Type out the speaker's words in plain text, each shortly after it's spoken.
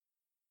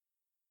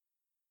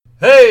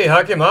Hey,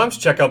 hockey moms,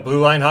 check out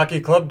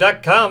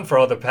BlueLineHockeyClub.com for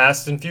all the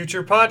past and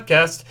future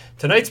podcasts.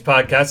 Tonight's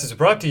podcast is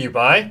brought to you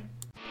by...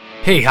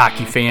 Hey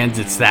hockey fans,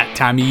 it's that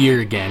time of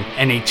year again.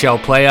 NHL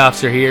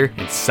playoffs are here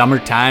and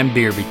summertime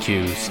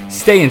barbecues.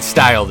 Stay in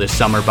style this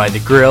summer by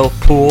the grill,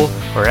 pool,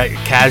 or at your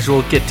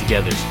casual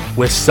get-togethers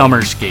with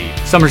Summer Skate.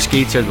 Summer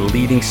Skates are the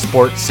leading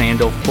sports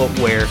sandal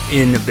footwear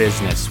in the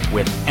business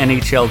with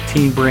NHL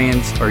team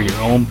brands or your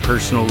own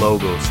personal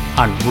logos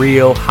on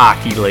real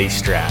hockey lace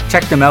strap.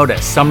 Check them out at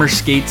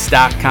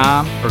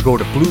summerskates.com or go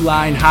to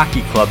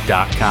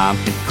bluelinehockeyclub.com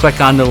and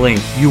click on the link.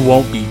 You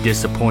won't be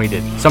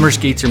disappointed. Summer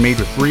Skates are made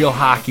with real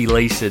hockey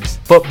laces.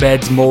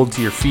 Footbeds mold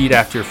to your feet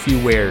after a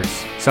few wears.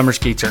 Summer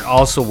Skates are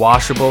also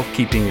washable,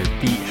 keeping your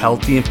feet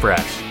healthy and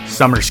fresh.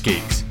 Summer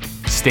Skates.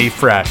 Stay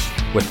fresh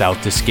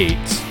without the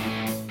skates.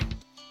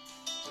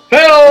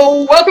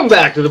 Hello, welcome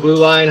back to the Blue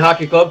Line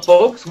Hockey Club,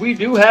 folks. We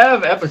do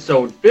have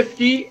episode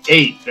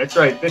 58. That's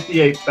right,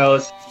 58,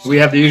 fellas. We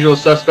have the usual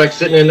suspects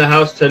sitting in the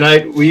house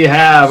tonight. We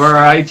have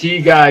our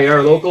IT guy,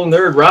 our local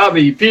nerd,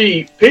 Robbie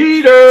Pete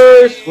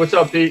Peters. What's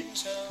up,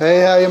 Pete?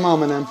 Hey, how you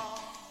momming him?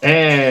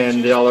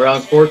 And the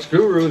all-around sports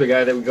guru, the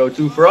guy that we go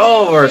to for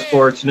all of our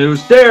sports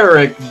news,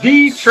 Derek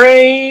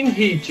D-Train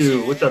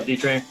He2. What's up,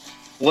 D-Train?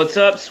 What's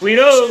up,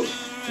 sweeto?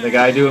 The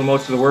guy doing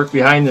most of the work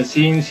behind the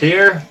scenes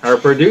here, our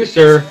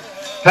producer,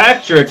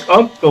 Patrick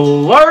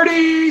Uncle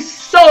Lardy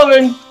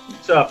Sullivan.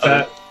 What's up,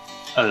 Pat?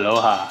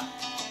 Aloha.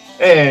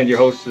 And your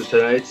host of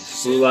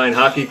tonight's Blue Line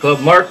Hockey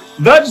Club, Mark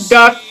the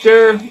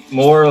Doctor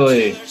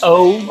Morley.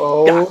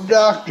 Oh,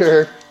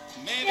 doctor.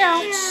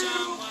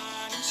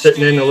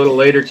 Sitting in a little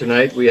later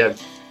tonight, we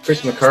have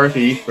Kris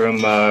McCarthy from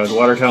the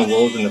Watertown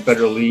Wolves in the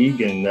Federal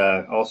League and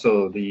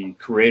also the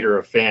creator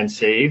of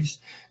FanSaves.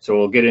 So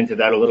we'll get into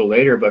that a little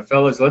later. But,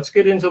 fellas, let's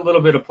get into a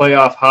little bit of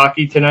playoff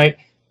hockey tonight.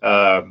 We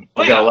got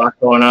a lot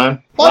going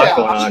on.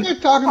 You're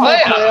talking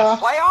about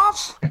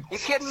Playoffs? You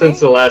kidding me? Since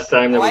the last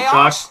time that we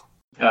Playoffs? talked,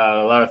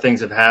 a lot of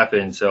things have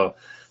happened. So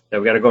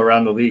we got to go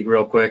around the league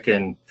real quick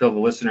and fill the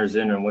listeners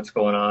in on what's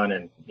going on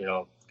and,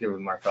 give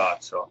them our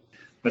thoughts. So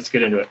let's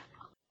get into it.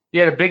 You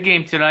had a big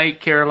game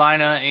tonight,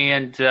 Carolina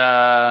and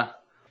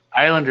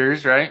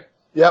Islanders, right?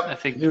 Yep. I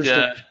think huge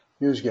game.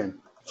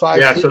 5-2.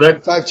 Yeah, so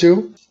that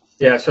 5-2.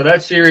 Yeah, so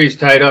that series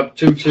tied up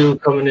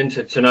 2-2 coming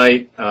into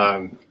tonight.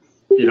 2-0.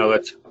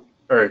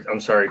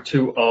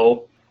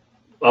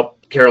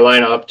 Up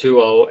Carolina up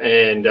 2-0,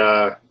 and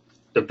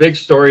the big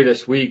story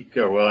this week,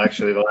 or well,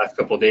 actually the last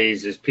couple of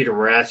days, is Peter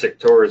Mrazek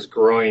tore his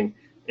groin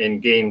in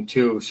Game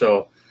 2.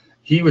 So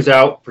he was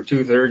out for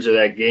 2/3 of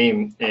that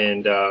game,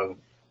 and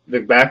the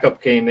backup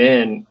came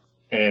in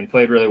and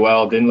played really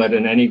well, didn't let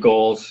in any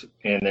goals,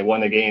 and they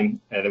won the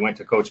game. And they went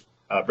to Coach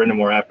Brendan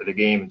Moore after the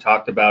game and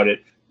talked about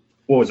it.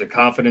 What was the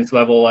confidence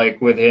level like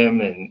with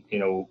him? And,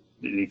 did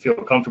he feel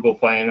comfortable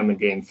playing him in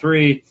Game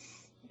 3?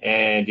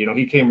 And,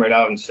 he came right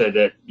out and said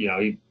that,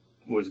 he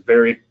was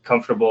very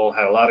comfortable,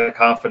 had a lot of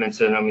confidence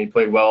in him. He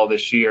played well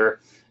this year.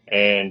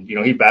 And,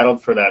 he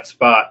battled for that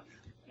spot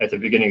at the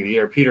beginning of the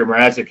year. Peter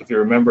Mrazek, if you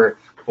remember,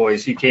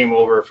 boys, he came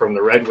over from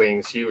the Red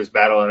Wings. He was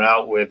battling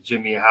out with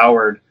Jimmy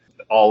Howard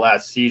all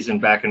last season,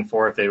 back and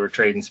forth. They were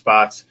trading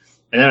spots.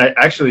 And then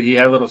he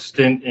had a little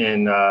stint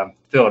in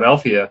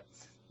Philadelphia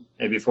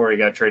before he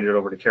got traded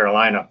over to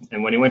Carolina.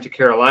 And when he went to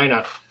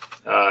Carolina,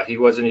 he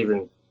wasn't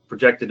even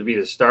projected to be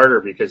the starter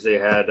because they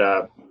had,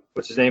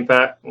 what's his name,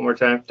 Pat? One more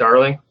time?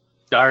 Darling,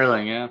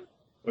 yeah.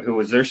 Who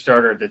was their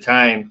starter at the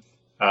time.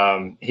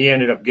 He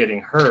ended up getting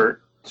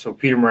hurt. So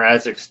Peter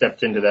Mrazek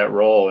stepped into that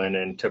role and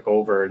then took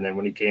over. And then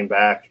when he came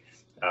back,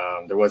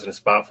 there wasn't a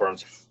spot for him.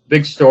 So,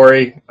 big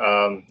story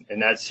in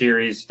that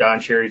series. Don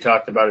Cherry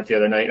talked about it the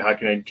other night in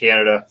Hockey Night in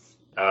Canada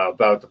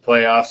about the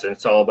playoffs. And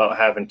it's all about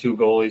having two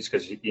goalies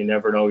because you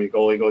never know, your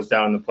goalie goes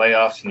down in the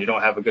playoffs and you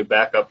don't have a good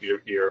backup,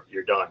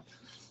 you're done.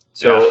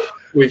 So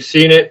We've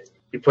seen it.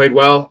 He played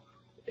well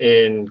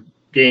in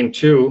Game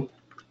 2.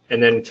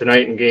 And then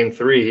tonight in Game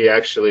 3, he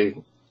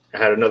actually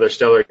had another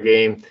stellar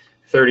game,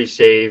 30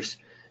 saves.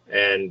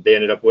 And they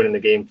ended up winning the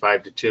game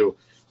 5-2.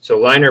 So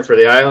Liner for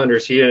the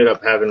Islanders, he ended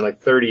up having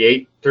like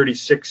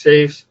 36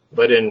 saves,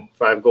 let in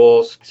 5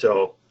 goals.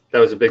 So that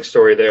was a big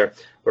story there.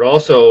 But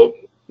also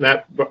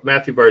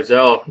Matthew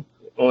Barzal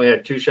only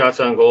had 2 shots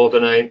on goal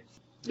tonight,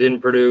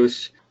 didn't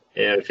produce.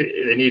 And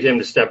they need him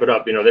to step it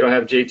up. They don't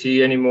have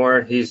JT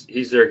anymore. He's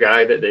their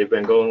guy that they've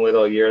been going with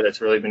all year.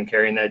 That's really been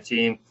carrying that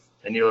team.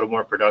 They need a little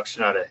more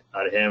production out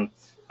of him.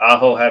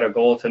 Aho had a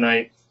goal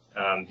tonight.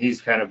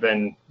 He's kind of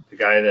been the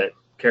guy that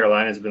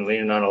Carolina's been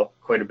leaning on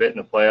quite a bit in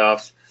the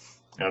playoffs.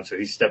 So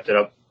he stepped it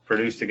up,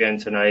 produced again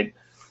tonight.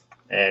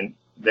 And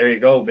there you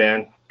go,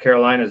 man.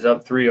 Carolina's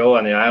up 3-0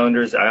 on the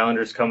Islanders. The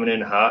Islanders coming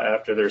in hot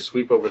after their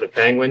sweep over the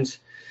Penguins.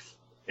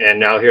 And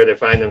now here they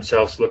find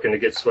themselves looking to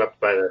get swept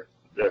by the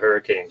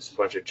Hurricanes, a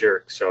bunch of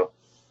jerks. So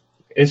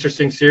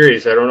interesting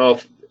series. I don't know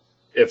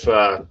if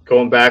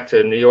going back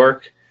to New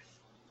York,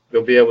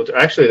 they'll be able to.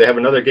 Actually, they have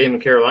another game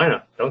in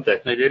Carolina, don't they?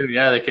 They do.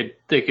 Yeah,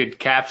 they could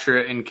capture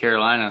it in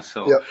Carolina.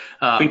 So Yep.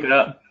 Keep it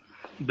up.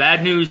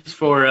 Bad news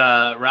for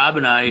Rob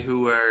and I,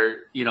 who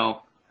are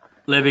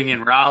living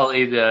in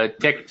Raleigh,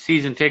 the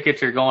season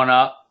tickets are going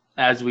up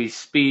as we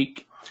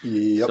speak.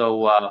 Yep.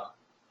 So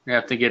we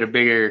have to get a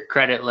bigger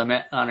credit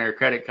limit on our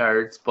credit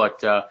cards.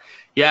 But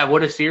yeah,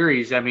 what a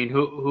series! I mean,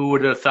 who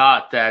would have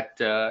thought that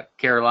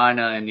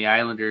Carolina and the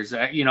Islanders?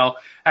 Actually,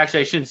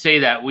 I shouldn't say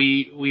that.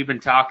 We've been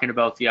talking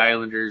about the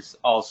Islanders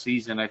all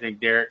season. I think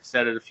Derek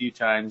said it a few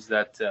times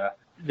that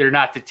they're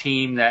not the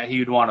team that he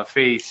would want to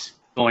face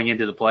going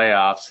into the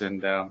playoffs.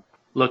 And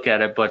look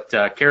at it, but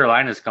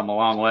Carolina's come a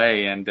long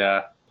way, and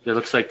it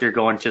looks like they're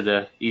going to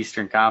the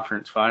Eastern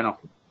Conference Final.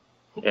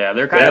 Yeah,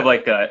 they're kind of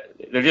like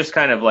they're just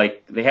kind of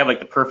like they have like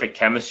the perfect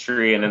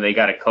chemistry, and then they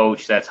got a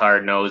coach that's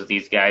hard-nosed.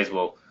 These guys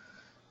will,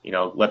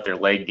 let their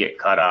leg get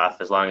cut off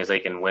as long as they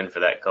can win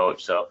for that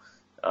coach. So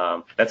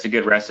that's a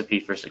good recipe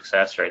for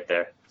success right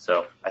there.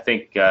 So I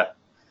think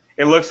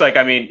it looks like,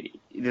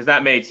 there's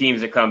not many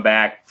teams that come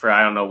back for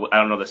I don't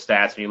know the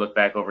stats when you look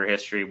back over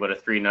history, but a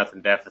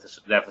 3-0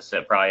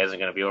 deficit probably isn't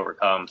going to be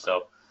overcome.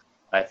 So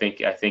I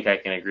think I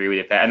can agree with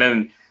you, Pat. And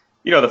then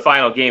the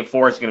final game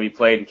 4 is going to be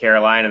played in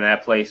Carolina, and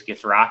that place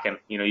gets rocking.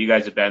 You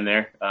guys have been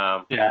there.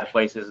 Yeah. That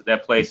place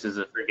is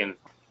a freaking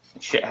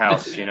shit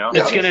house. It's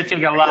going to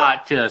take a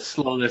lot to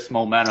slow this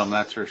momentum,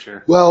 that's for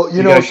sure. Well,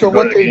 so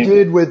what they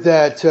did with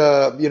that,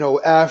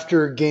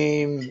 after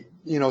game,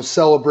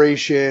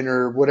 celebration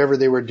or whatever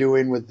they were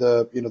doing with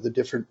the, the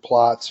different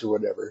plots or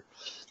whatever.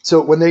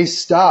 So when they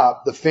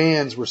stopped, the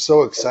fans were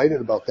so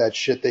excited about that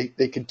shit.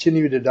 They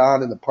continued it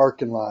on in the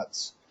parking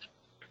lots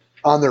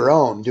on their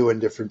own doing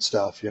different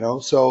stuff,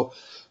 So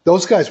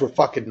those guys were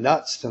fucking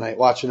nuts tonight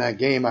watching that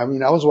game. I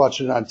was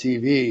watching it on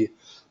TV,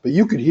 but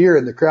you could hear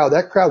in the crowd,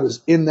 that crowd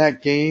was in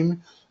that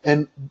game.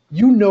 And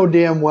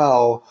damn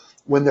well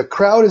when the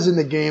crowd is in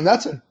the game,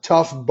 that's a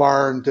tough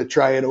barn to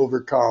try and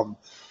overcome.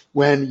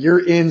 When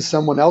you're in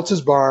someone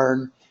else's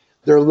barn,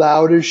 they're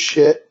loud as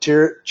shit,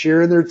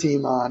 cheering their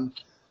team on.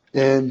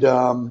 And,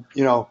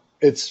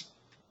 it's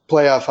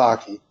playoff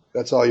hockey.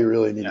 That's all you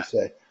really need to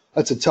say.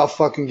 That's a tough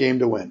fucking game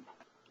to win.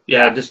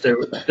 Yeah, just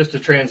to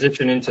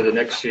transition into the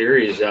next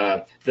series,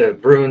 the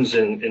Bruins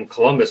in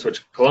Columbus,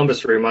 which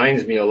Columbus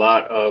reminds me a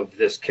lot of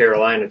this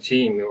Carolina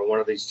team. One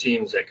of these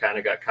teams that kind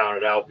of got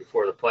counted out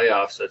before the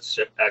playoffs that's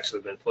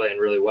actually been playing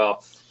really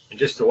well. And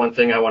just the one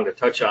thing I wanted to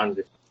touch on,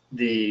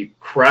 the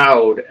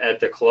crowd at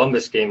the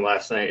Columbus game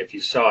last night, if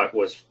you saw it,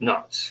 was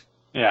nuts.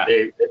 Yeah.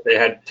 They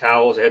had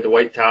towels. They had the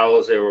white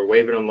towels. They were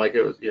waving them like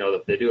it was,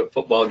 they do at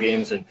football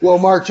games. And well,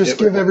 Mark, just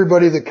give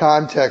everybody the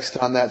context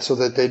on that so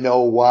that they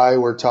know why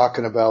we're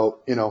talking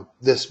about,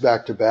 this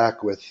back to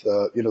back with,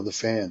 the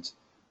fans.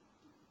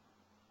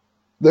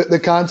 The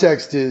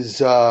context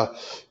is,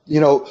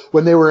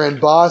 when they were in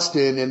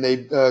Boston and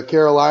they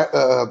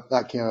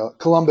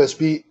Columbus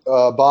beat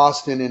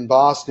Boston in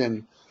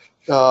Boston.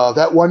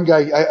 That one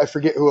guy, I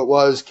forget who it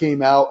was,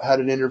 came out, had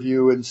an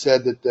interview, and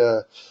said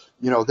that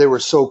they were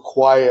so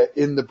quiet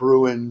in the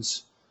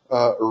Bruins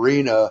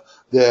arena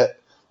that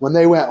when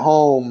they went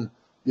home,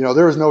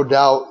 there was no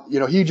doubt,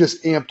 he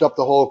just amped up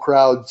the whole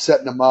crowd,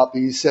 setting them up.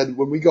 He said,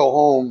 when we go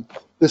home,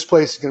 this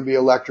place is going to be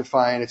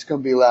electrifying. It's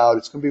going to be loud.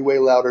 It's going to be way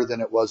louder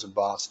than it was in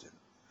Boston.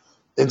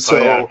 And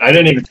so I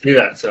didn't even see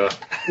that. So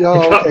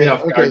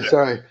okay,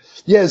 sorry.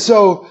 Yeah,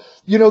 so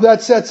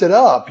that sets it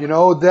up.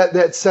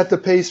 That set the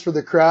pace for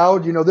the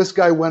crowd. This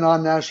guy went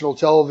on national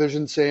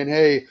television saying,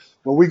 "Hey,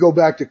 when we go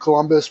back to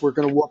Columbus, we're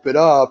going to whoop it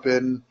up."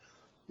 And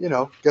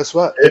guess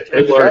what?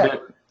 It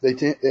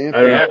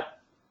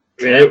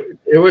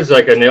was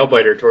like a nail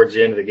biter towards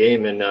the end of the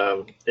game, and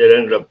it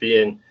ended up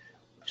being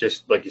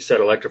just like you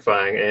said,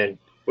 electrifying. And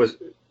was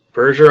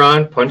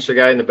Bergeron punched the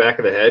guy in the back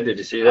of the head? Did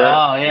you see that?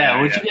 Oh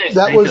yeah, what'd you guys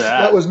that think was of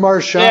that? That was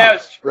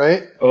Marchand,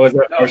 right? Oh, was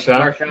that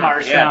Marchand?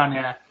 Marchand,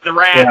 yeah. The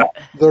rat.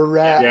 Yeah. The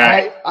rat.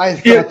 Yeah. I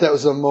thought that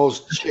was the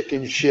most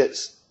chicken shit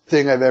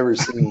thing I've ever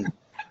seen.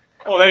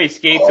 Well, then he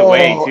skates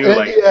away too,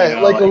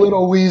 like a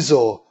little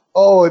weasel.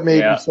 Oh, it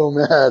made me so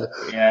mad.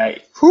 Yeah.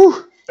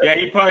 Whew. Yeah,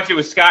 he punched. It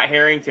was Scott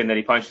Harrington that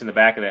he punched in the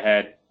back of the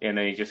head, and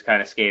then he just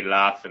kind of skated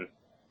off. And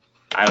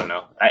I don't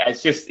know.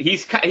 It's just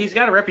he's got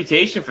a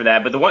reputation for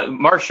that. But the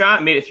one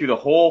Marchand made it through the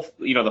whole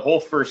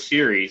first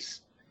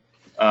series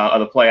of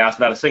the playoffs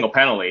without a single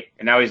penalty,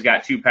 and now he's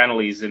got 2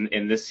 penalties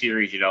in this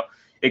series.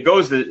 It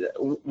goes to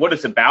what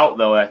it's about,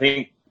 though. I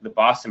think the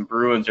Boston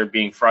Bruins are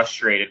being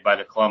frustrated by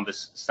the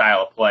Columbus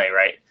style of play.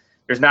 Right?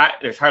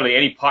 There's hardly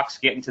any pucks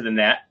getting to the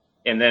net,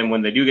 and then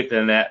when they do get to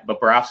the net,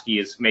 Bobrovsky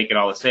is making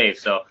all the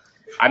saves. So.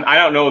 I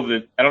don't know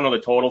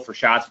the total for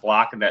shots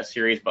blocked in that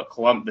series, but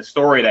the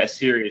story of that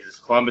series is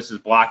Columbus is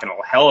blocking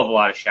a hell of a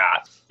lot of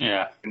shots.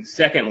 Yeah. And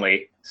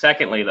secondly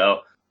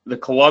though, the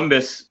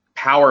Columbus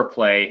power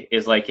play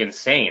is like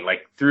insane.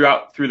 Like through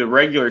the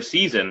regular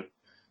season,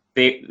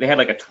 they had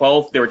like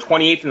they were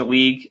 28th in the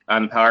league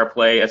on the power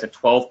play as a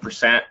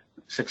 12%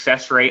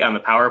 success rate on the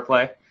power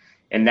play,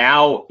 and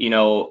now in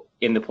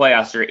the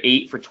playoffs they're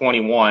 8 for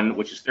 21,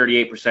 which is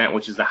 38%,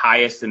 which is the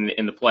highest in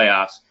the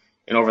playoffs.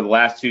 And over the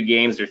last 2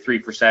 games, they're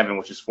 3 for 7,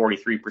 which is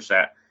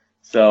 43%.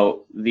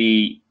 So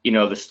the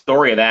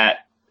story of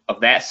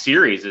that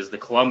series is the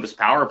Columbus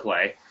power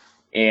play,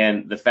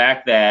 and the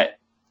fact that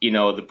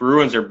the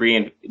Bruins are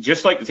being,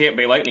 just like the Tampa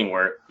Bay Lightning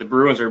were, the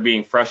Bruins are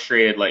being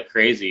frustrated like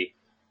crazy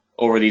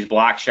over these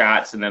block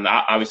shots, and then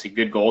obviously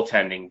good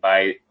goaltending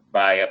by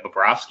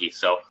Bobrovsky.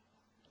 So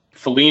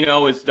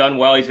Foligno has done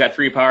well. He's got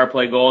 3 power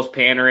play goals.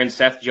 Panarin,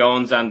 Seth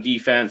Jones on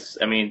defense.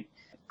 I mean,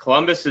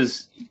 Columbus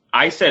is,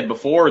 I said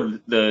before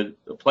the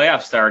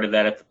playoffs started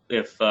that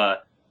if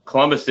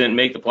Columbus didn't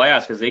make the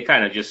playoffs, because they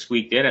kind of just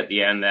squeaked in at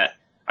the end, that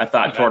I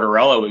thought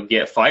Tortorella would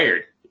get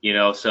fired,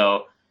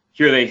 so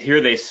here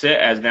they sit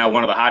as now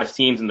one of the hottest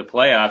teams in the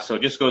playoffs. So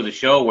it just goes to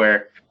show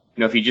where,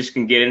 if you just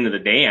can get into the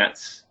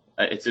dance,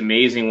 it's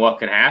amazing what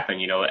can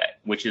happen,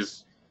 which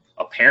is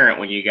apparent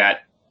when you got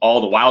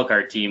all the wild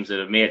card teams that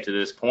have made it to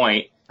this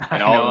point,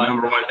 and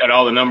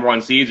all the number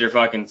one seeds are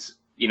fucking,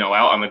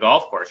 out on the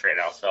golf course right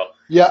now. So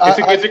yeah,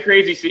 it's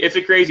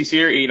a crazy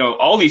series.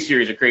 All these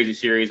series are crazy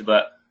series,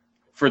 but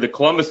for the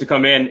Columbus to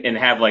come in and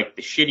have like one of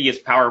the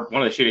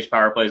shittiest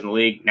power plays in the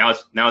league, now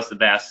it's the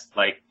best.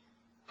 Like,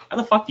 how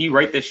the fuck do you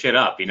write this shit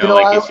up? It's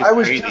just I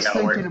was crazy just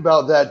thinking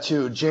about that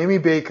too.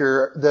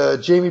 The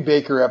Jamie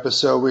Baker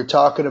episode, we were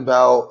talking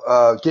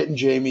about getting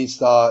Jamie's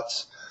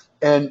thoughts.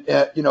 And,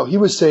 he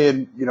was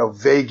saying,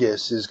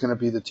 Vegas is going to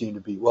be the team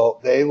to beat. Well,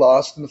 they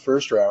lost in the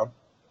first round.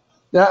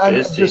 Now, I'm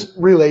just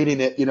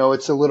relating it,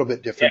 it's a little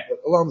bit different, but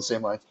along the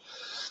same lines.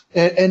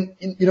 And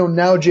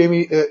now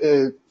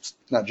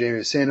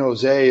San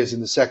Jose is in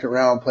the second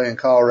round playing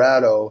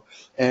Colorado,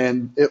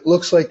 and it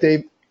looks like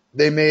they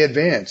may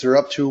advance. They're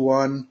up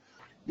 2-1,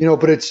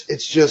 but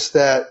it's just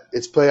that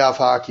it's playoff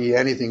hockey.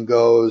 Anything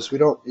goes. We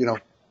don't,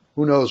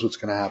 who knows what's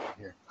going to happen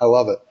here. I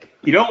love it.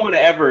 You don't want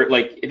to ever,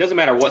 it doesn't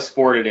matter what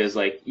sport it is,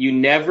 you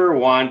never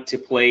want to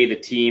play the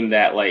team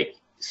that,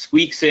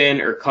 squeaks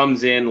in or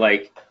comes in,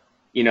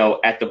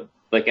 at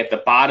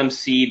the bottom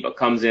seed but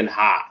comes in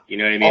hot. You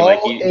know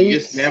what I mean? You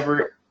just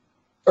never.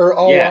 Or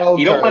all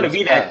you don't want to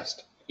be that.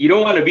 You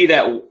don't want to be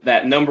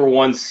that number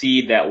one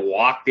seed that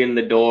walked in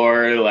the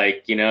door,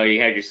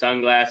 you had your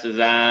sunglasses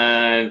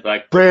on,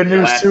 brand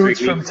new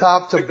suits from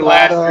top to bottom. The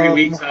last 3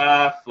 weeks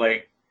off,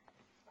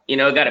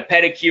 got a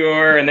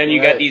pedicure, and then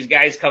you got these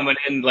guys coming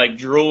in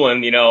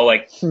drooling,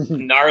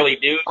 gnarly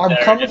dudes. I'm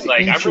coming just to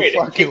eat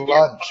your fucking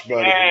lunch,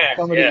 buddy. I'm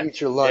coming to eat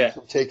your lunch.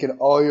 I'm taking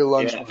all your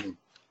lunch money.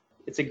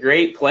 It's a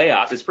great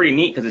playoff. It's pretty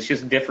neat because it's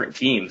just different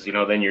teams,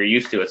 than you're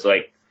used to. It's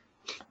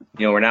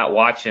we're not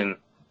watching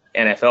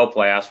NFL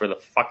playoffs where the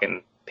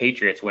fucking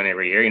Patriots win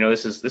every year.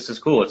 This is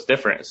cool. It's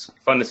different. It's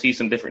fun to see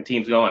some different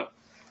teams going.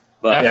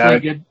 But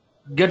definitely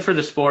good for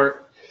the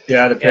sport.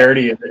 Yeah, the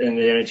parity in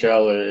the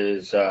NHL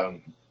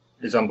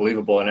is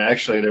unbelievable. And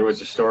actually, there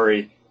was a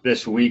story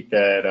this week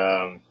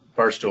that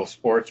Barstool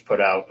Sports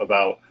put out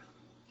about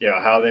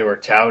how they were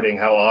touting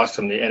how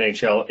awesome the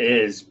NHL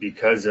is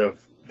because of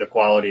the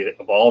quality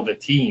of all the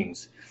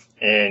teams,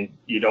 and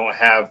you don't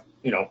have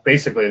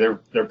basically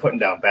they're putting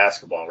down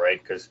basketball, right?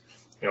 Because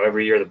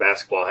every year the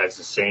basketball has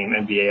the same,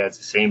 NBA has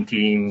the same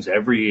teams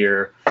every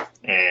year,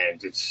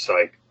 and it's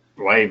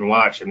why even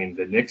watch? I mean,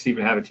 the Knicks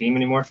even have a team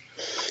anymore?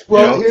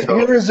 Well,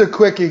 here is a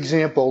quick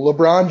example.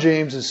 LeBron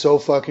James is so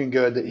fucking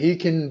good that he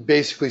can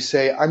basically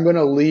say, I'm going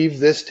to leave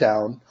this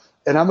town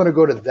and I'm going to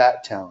go to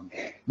that town.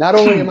 Not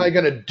only am I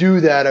going to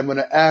do that, I'm going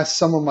to ask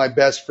some of my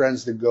best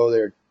friends to go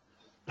there.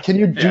 Can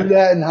you do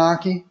that in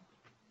hockey?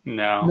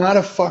 No. Not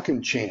a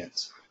fucking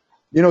chance.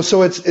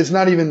 So it's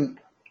not even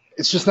 –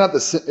 it's just not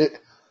the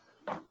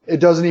 – it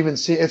doesn't even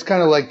seem – it's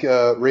kind of like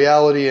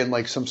reality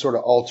in some sort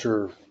of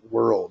alter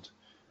world.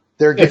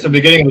 It's the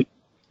beginning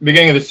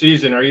of the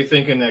season. Are you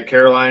thinking that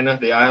Carolina,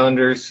 the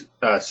Islanders,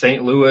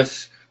 St.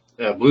 Louis,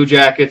 Blue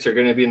Jackets are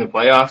going to be in the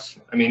playoffs?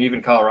 I mean,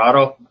 even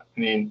Colorado.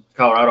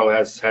 Colorado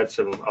has had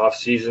some off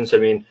seasons. I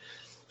mean,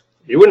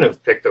 you wouldn't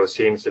have picked those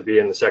teams to be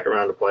in the second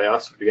round of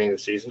playoffs at the beginning of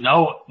the season.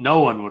 No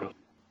one would have.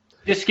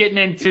 Just getting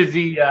into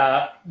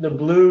the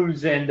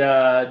Blues and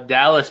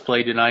Dallas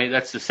play tonight.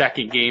 That's the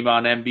second game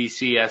on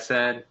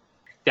NBCSN.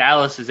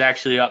 Dallas is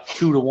actually up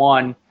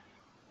 2-1.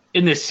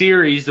 In this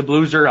series, the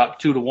Blues are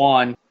up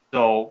 2-1.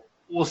 So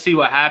we'll see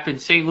what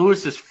happens. St.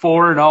 Louis is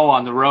 4-0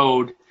 on the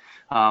road.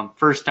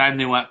 First time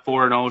they went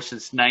 4-0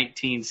 since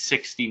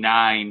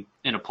 1969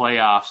 in a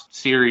playoff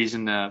series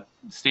in the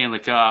Stanley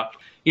Cup.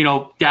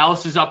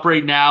 Dallas is up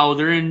right now.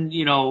 They're in,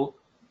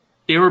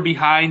 they were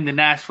behind the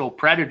Nashville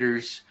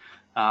Predators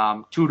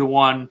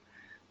 2-1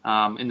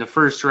 in the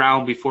first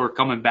round before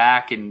coming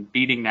back and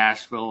beating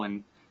Nashville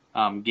in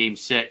Game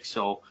 6.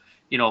 So,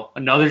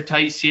 another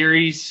tight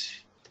series.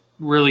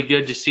 Really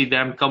good to see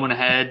them coming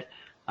ahead.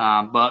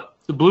 But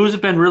the Blues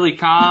have been really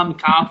calm,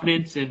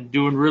 confident, and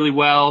doing really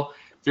well.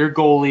 Their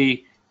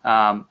goalie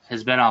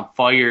has been on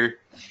fire.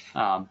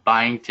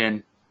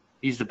 Byington,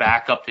 he's the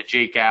backup to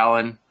Jake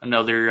Allen.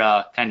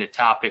 Another kind of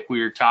topic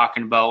we were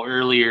talking about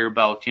earlier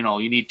about, you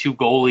need 2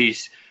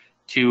 goalies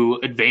to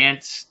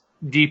advance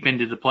deep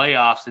into the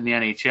playoffs in the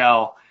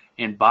NHL,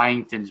 and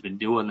Byington's been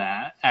doing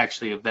that.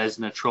 Actually, a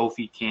Vezina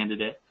Trophy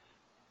candidate.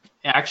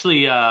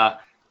 Actually,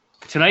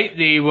 tonight,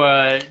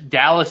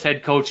 Dallas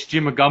head coach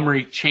Jim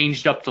Montgomery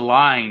changed up the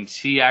lines.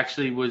 He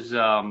actually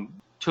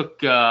took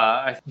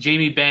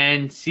Jamie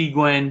Benn,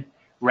 Seguin,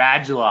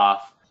 Radulov,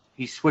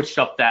 he switched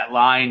up that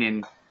line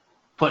and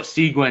put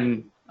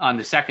Seguin on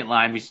the second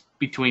line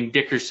between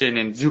Dickerson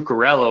and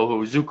Zuccarello,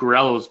 who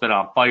Zuccarello's been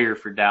on fire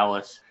for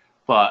Dallas.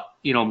 But,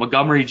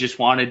 Montgomery just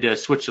wanted to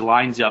switch the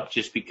lines up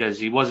just because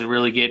he wasn't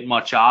really getting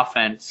much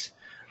offense,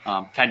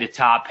 kind of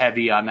top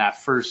heavy on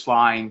that first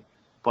line.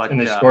 But, and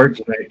they scored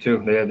tonight,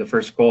 too. They had the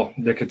first goal.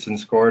 Dickinson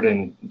scored,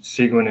 and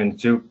Seguin and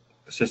Zook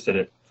assisted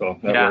it. So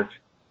that worked.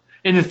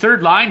 And the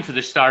third line for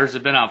the Stars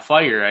have been on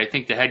fire. I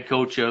think the head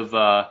coach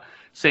of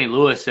St.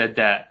 Louis said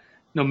that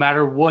no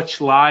matter which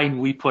line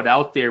we put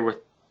out there with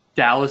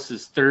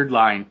Dallas's third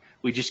line,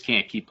 we just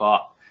can't keep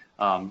up.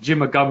 Jim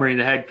Montgomery,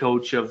 the head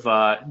coach of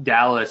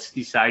Dallas,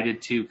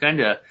 decided to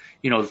kind of,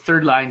 the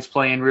third line's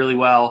playing really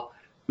well.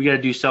 We got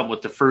to do something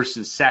with the first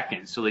and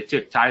second. So they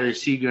took Tyler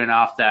Seguin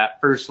off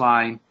that first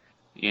line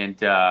and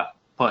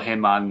put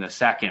him on the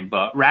second.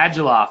 But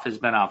Radulov has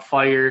been on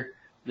fire.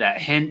 That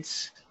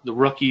Hintz, the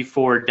rookie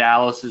for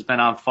Dallas, has been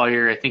on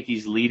fire. I think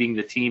he's leading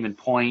the team in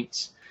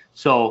points.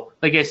 So,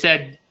 like I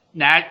said,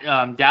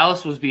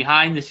 Dallas was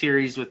behind the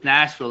series with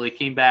Nashville. They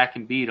came back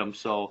and beat them.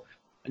 So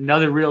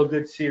another real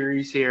good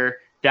series here.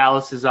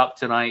 Dallas is up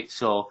tonight,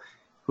 so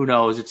who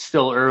knows? It's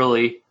still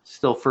early,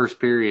 still first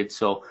period.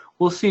 So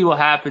we'll see what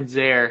happens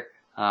there.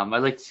 I'd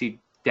like to see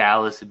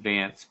Dallas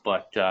advance,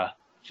 but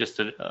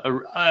just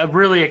a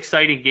really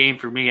exciting game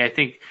for me. I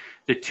think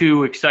the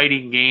two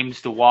exciting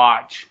games to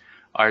watch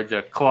are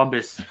the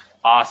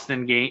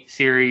Columbus-Austin game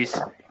series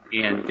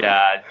and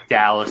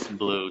Dallas and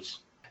Blues.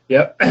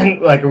 Yep.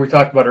 Like we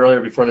talked about earlier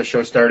before the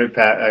show started,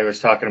 Pat, I was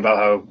talking about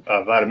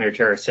how Vladimir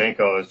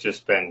Tarasenko has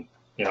just been,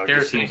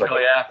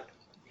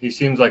 he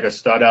seems like a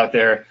stud out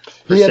there.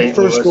 He had the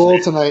first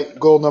goal tonight,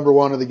 goal number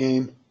 1 of the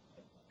game.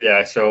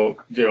 Yeah, so,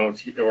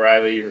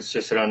 O'Reilly is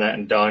just sitting on that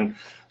and done.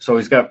 So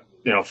he's got,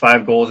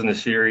 5 goals in the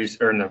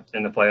series or in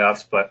the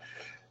playoffs. But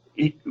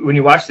when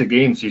you watch the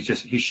games, he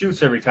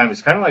shoots every time.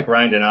 It's kind of like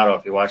Ryan Donato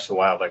if you watch the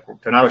Wild. Like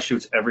Donato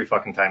shoots every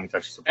fucking time he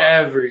touches the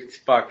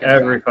puck.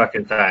 Every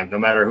fucking time, no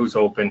matter who's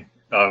open.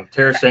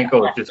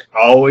 Tarasenko is just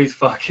always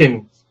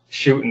fucking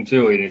shooting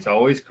too, and he's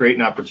always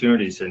creating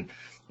opportunities. And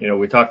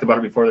we talked about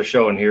it before the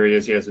show, and here he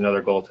is. He has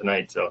another goal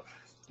tonight, so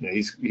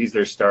he's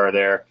their star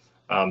there.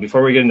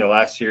 Before we get into the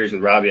last series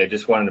with Robbie, I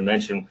just wanted to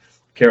mention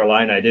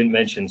Carolina. I didn't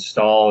mention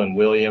Stahl and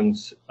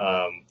Williams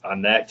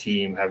on that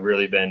team have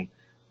really been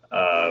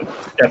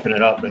stepping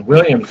it up. And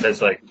Williams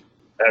has, like,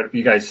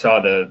 you guys saw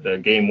the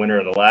game winner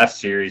of the last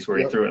series where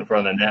he threw it in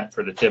front of the net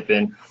for the tip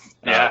in.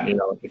 Yeah.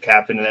 The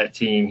captain of that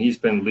team, he's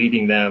been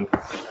leading them,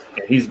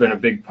 and he's been a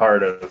big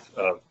part of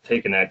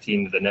taking that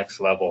team to the next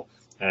level.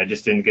 And I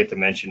just didn't get to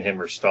mention him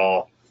or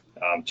Stahl,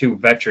 two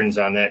veterans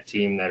on that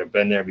team that have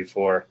been there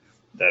before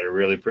that are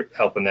really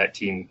helping that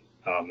team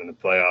in the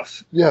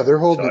playoffs. Yeah, they're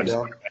holding it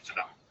down.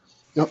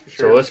 Yep,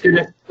 sure.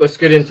 So let's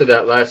get into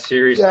that last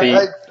series,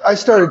 Pete. I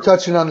started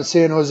touching on the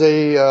San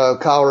Jose,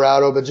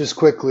 Colorado, but just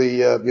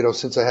quickly,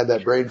 since I had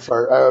that brain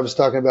fart, I was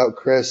talking about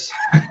Kris.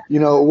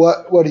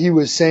 What he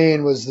was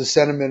saying was the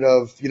sentiment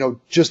of,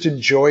 just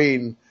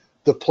enjoying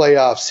the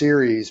playoff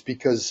series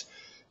because,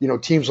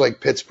 teams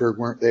like Pittsburgh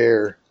weren't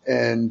there.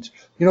 And,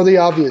 the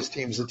obvious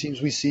teams, the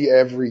teams we see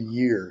every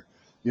year,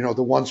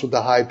 the ones with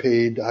the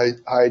high-paid,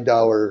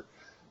 high-dollar,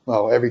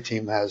 well, every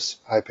team has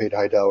high-paid,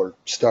 high-dollar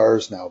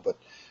stars now, but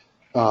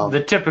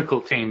the typical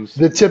teams.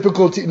 The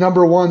typical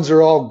number ones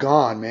are all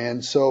gone,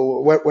 man. So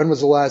when was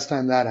the last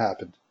time that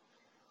happened?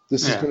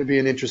 This is going to be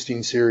an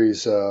interesting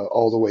series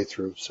all the way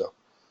through. So,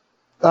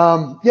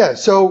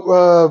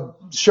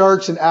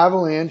 Sharks and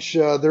Avalanche,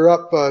 they're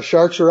up.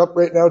 Sharks are up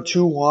right now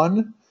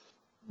 2-1.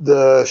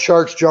 The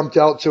Sharks jumped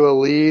out to a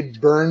lead.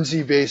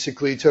 Burnsy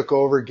basically took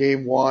over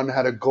game 1,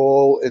 had a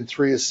goal and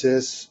 3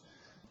 assists.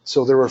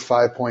 So there were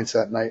 5 points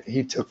that night.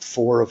 He took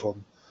 4 of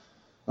them.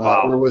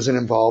 Or wasn't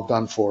involved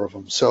on 4 of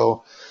them.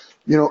 So,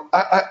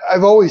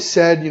 I've always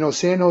said,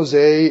 San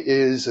Jose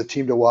is a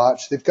team to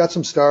watch. They've got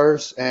some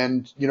stars,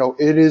 and,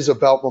 it is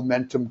about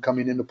momentum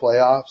coming into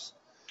playoffs.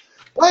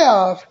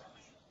 I'm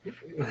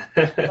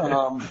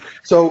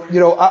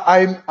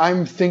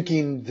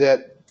thinking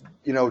that,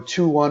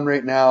 2-1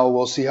 right now.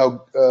 We'll see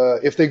how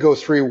if they go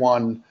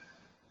 3-1,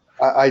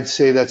 I'd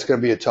say that's going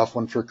to be a tough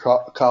one for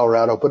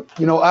Colorado. But,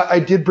 I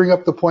did bring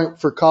up the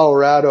point for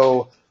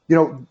Colorado.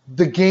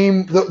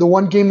 The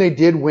one game they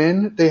did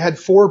win, they had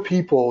 4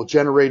 people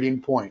generating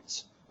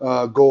points,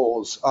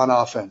 goals on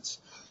offense.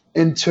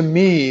 And to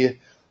me,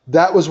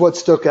 that was what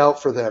stuck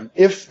out for them.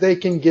 If they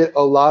can get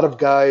a lot of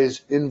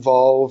guys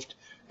involved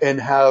and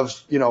have,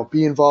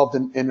 be involved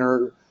and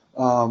are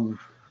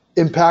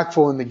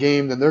impactful in the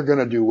game, then they're going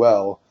to do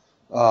well.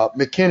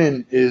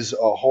 McKinnon is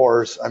a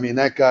horse. I mean,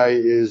 that guy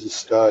is a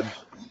stud.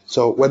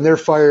 So when they're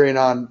firing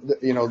on,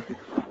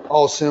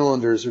 all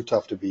cylinders, they're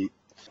tough to beat.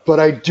 But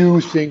I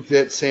do think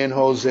that San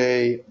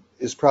Jose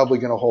is probably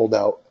going to hold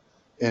out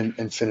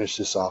and finish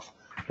this off.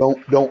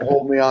 Don't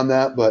hold me on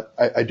that, but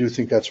I do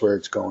think that's where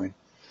it's going.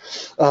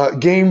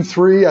 Game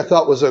 3, I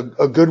thought was a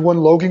good one.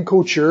 Logan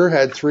Couture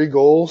had 3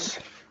 goals.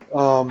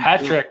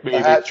 Hat trick, baby.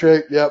 Hat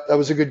trick. Yep, that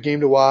was a good game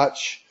to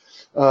watch.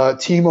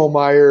 Timo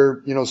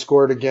Meier,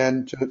 scored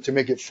again to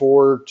make it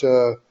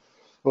 4-1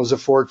 What was it,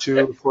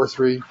 4-2,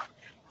 4-3?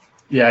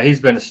 Yeah,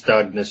 he's been a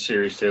stud in this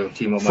series too.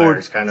 Timo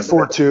Meyer's kind of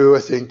 4-2, I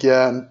think.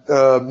 Yeah, and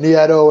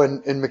Nieto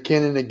and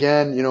McKinnon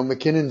again.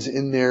 McKinnon's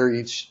in there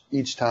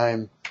each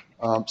time,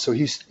 so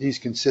he's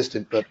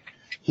consistent. But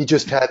he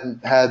just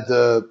hadn't had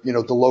the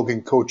the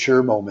Logan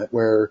Couture moment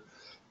where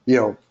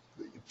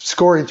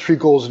scoring 3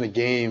 goals in a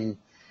game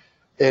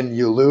and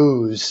you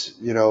lose.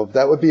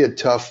 That would be a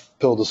tough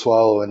pill to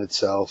swallow in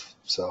itself.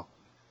 So.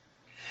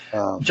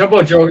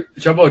 Jumbo Joe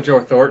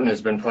Thornton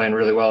has been playing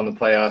really well in the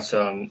playoffs.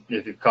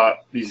 If you've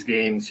caught these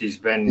games, he's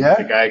been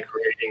the guy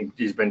creating.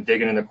 He's been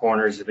digging in the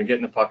corners. He's been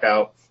getting the puck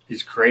out.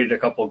 He's created a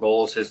couple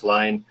goals. His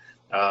line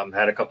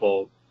had a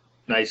couple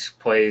nice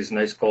plays,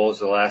 nice goals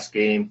the last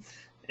game.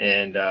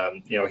 And,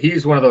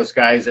 he's one of those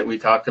guys that we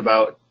talked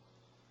about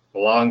a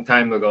long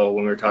time ago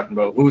when we were talking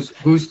about who's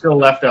still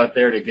left out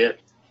there to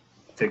get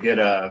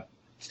a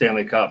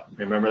Stanley Cup.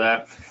 Remember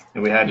that?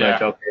 And we had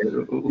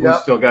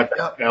who's still got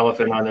that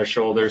elephant on their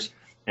shoulders.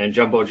 And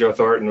Jumbo Joe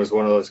Thornton was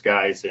one of those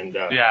guys. And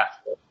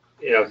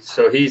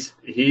so he's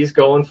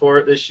going for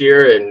it this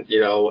year. And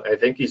I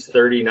think he's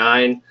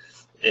 39,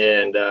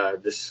 and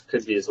this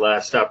could be his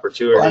last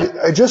opportunity.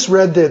 I just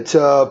read that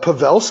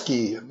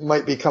Pavelski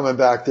might be coming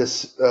back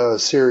this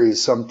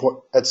series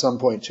at some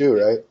point too,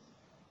 right?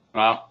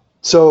 Wow.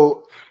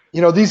 So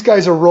these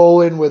guys are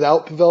rolling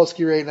without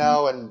Pavelski right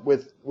now, and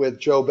with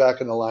Joe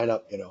back in the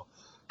lineup,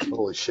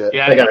 holy shit.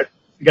 Yeah, they got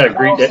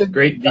a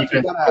great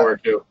defense core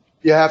too.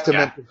 You have to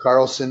mention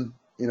Carlson.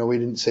 We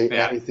didn't say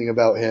anything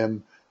about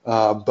him,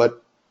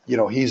 but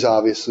he's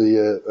obviously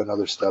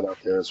another stud out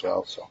there as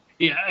well. So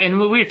yeah, and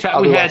we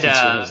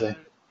had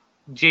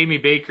Jamie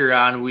Baker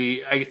on.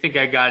 I think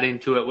I got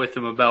into it with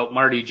him about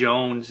Marty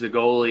Jones, the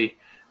goalie.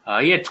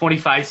 He had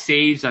 25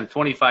 saves on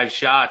 25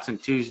 shots in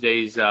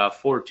Tuesday's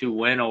 4-2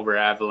 win over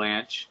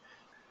Avalanche.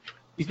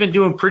 He's been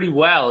doing pretty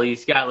well.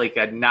 He's got like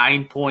a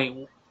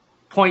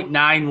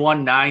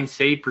 9.919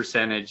 save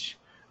percentage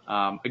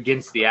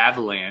against the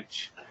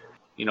Avalanche.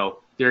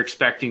 They're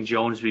expecting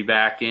Jones to be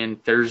back in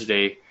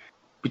Thursday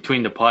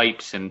between the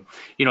pipes. And,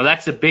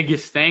 that's the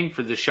biggest thing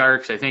for the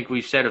Sharks. I think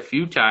we've said a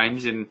few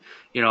times, and,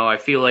 I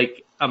feel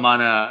like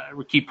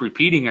we keep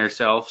repeating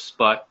ourselves,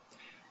 but,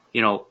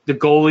 the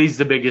goalie's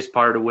the biggest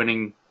part of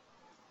winning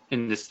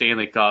in the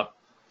Stanley Cup,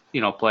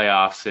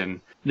 playoffs.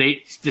 And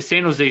the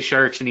San Jose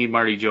Sharks need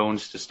Marty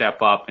Jones to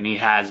step up, and he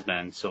has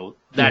been. So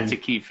that's a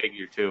key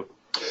figure too.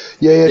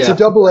 Yeah, it's a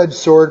double-edged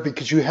sword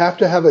because you have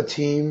to have a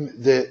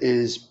team that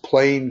is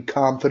playing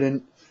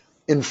confident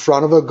in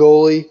front of a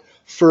goalie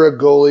for a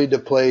goalie to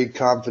play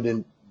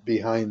confident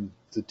behind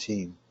the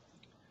team.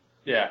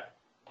 Yeah.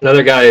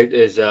 Another guy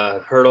is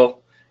Hertl.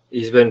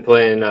 He's been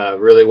playing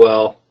really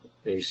well.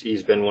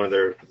 He's been one of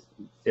their –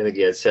 I think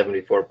he had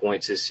 74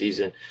 points this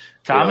season.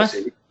 Thomas?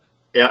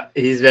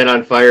 He's been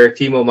on fire.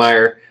 Timo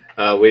Meyer.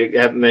 We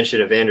haven't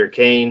mentioned Evander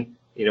Kane.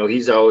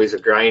 He's always a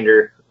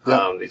grinder.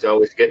 He's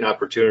always getting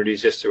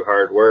opportunities just through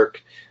hard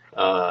work.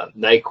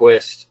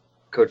 Nyquist,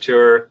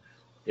 Couture.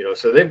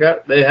 So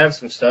they have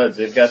some studs.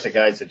 They've got the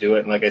guys to do it.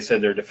 And like I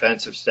said, their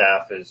defensive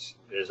staff is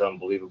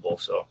unbelievable.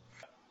 So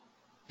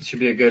it should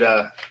be a good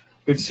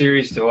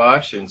series to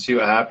watch and see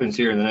what happens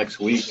here in the next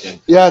week. And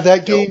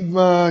that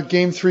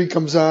game 3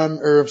 comes on,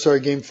 or I'm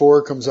sorry, game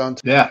 4 comes on.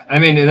 Yeah, I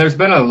mean, there's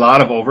been a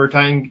lot of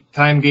overtime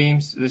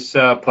games this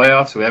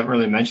playoffs. We haven't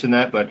really mentioned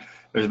that, but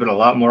there's been a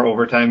lot more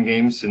overtime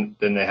games than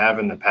they have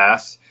in the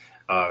past,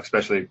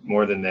 especially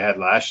more than they had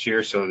last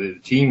year. So the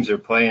teams are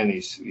playing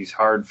these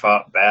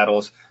hard-fought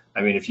battles.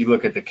 I mean, if you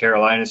look at the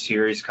Carolina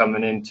series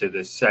coming into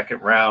the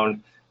second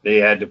round, they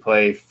had to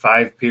play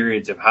 5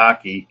 periods of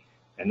hockey.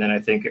 And then I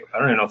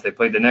don't know if they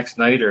played the next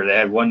night or they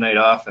had one night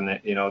off. And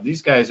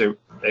these guys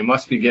they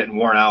must be getting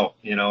worn out.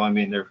 I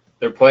mean,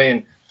 they're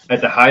playing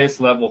at the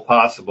highest level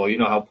possible. You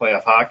know how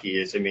playoff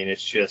hockey is. I mean,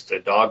 it's just a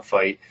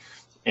dogfight.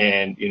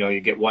 And you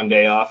get one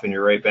day off and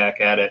you're right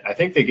back at it. I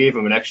think they gave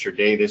them an extra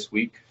day this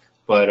week,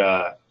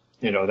 but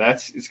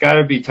it's got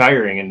to be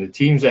tiring. And the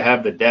teams that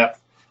have the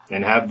depth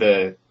and have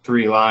the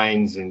 3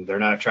 lines, and they're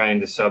not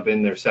trying to sub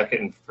in their second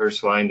and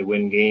first line to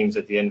win games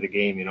at the end of the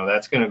game.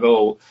 That's going to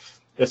go.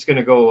 That's going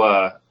to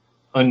go.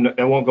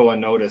 It won't go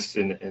unnoticed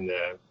in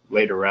the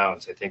later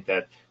rounds. I think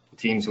that the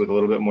teams with a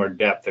little bit more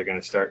depth are going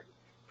to start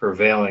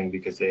prevailing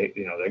because they're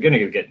going to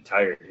be getting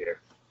tired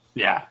here.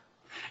 Yeah,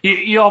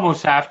 you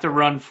almost have to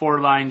run 4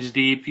 lines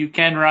deep. You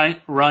can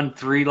run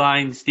 3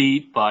 lines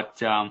deep,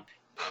 but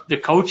the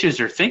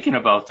coaches are thinking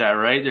about that,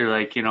 right? They're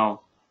like,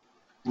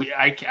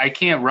 I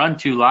can't run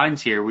 2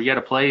 lines here. We got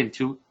to play in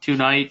two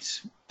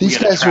nights. These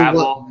guys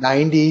are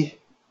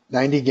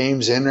 90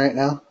 games in right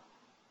now.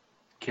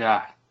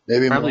 Yeah,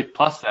 maybe probably more.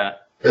 Plus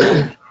that.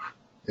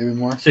 Maybe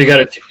more. So you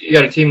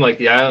got a team like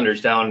the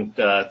Islanders down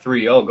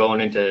 3-0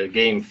 going into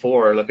Game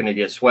 4, looking to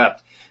get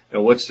swept.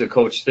 What's the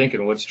coach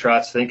thinking? What's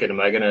Trotz thinking? Am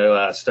I going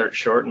to start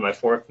short in my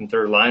 4th and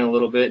 3rd line a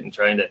little bit and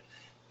trying to,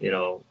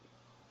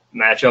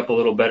 match up a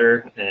little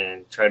better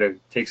and try to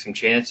take some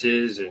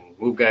chances and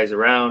move guys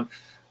around?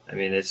 I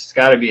mean, it's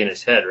got to be in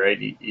his head,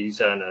 right? He's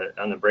on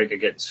the break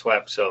of getting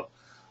swept, so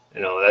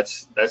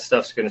that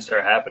stuff's going to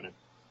start happening.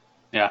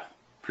 Yeah.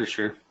 For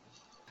sure.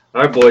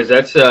 All right, boys,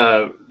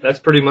 that's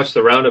pretty much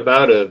the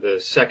roundabout of the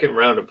second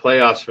round of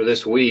playoffs for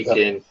this week.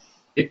 And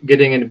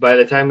getting in, by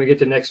the time we get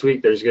to next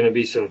week, there's going to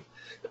be some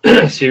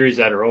series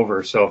that are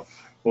over. So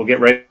we'll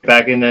get right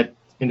back into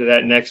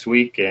that next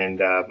week.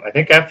 And I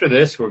think after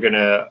this, we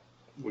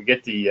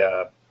get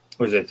the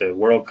the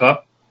World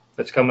Cup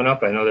that's coming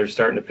up. I know they're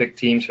starting to pick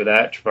teams for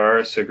that.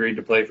 Tavares agreed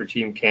to play for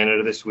Team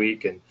Canada this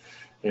week, and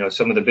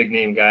some of the big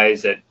name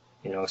guys that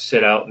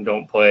sit out and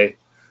don't play.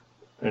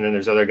 And then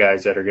there's other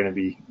guys that are going to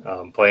be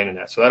playing in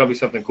that. So that'll be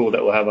something cool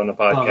that we'll have on the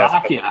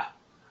podcast.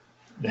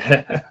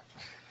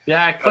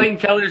 Yeah, Clayton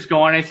Keller's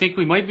going. I think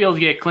we might be able to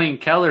get Clayton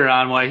Keller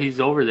on while he's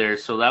over there.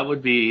 So that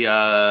would be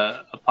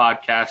a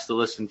podcast to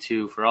listen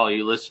to for all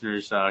you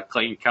listeners.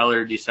 Clayton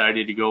Keller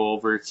decided to go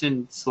over. It's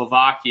in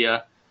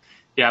Slovakia.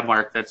 Yeah,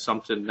 Mark, that's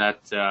something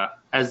that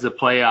as the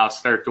playoffs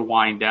start to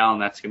wind down,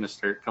 that's going to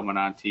start coming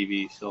on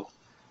TV. So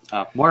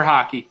more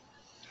hockey.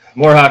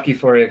 More hockey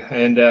for you.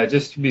 And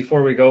just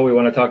before we go, we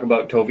want to talk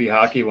about Tovi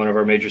Hockey, one of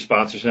our major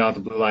sponsors now at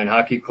the Blue Line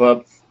Hockey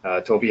Club,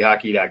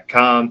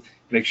 tovihockey.com.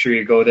 Make sure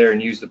you go there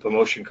and use the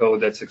promotion code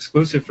that's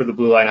exclusive for the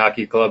Blue Line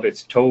Hockey Club.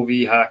 It's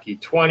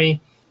TOVIHockey20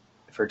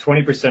 for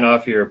 20%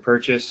 off your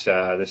purchase.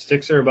 The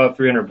sticks are about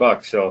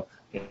 $300, so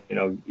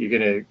you're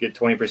going to get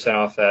 20%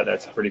 off that.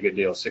 That's a pretty good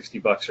deal,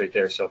 $60 right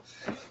there. So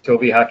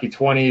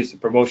TOVIHockey20 is the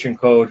promotion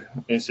code,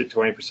 instant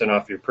 20%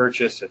 off your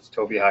purchase. It's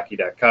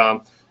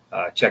tovihockey.com.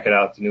 Check it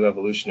out, the new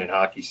evolution in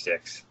hockey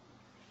sticks.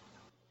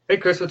 Hey,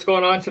 Kris, what's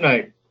going on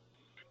tonight?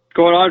 What's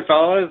going on,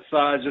 fellas?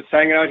 Just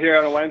hanging out here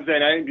on a Wednesday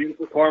night in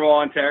beautiful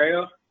Cornwall,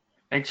 Ontario.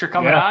 Thanks for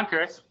coming on,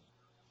 Kris.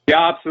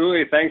 Yeah,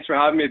 absolutely. Thanks for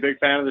having me. Big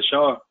fan of the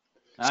show.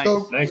 Nice.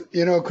 So, Nice.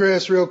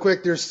 Chris, real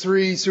quick, there's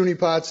 3 SUNY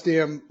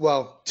Potsdam,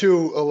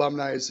 2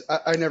 alumni.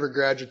 I never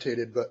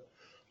graduated, but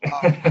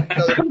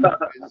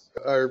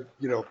are,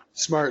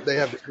 smart. They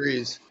have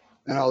degrees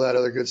and all that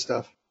other good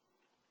stuff.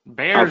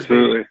 Bears.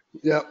 Absolutely.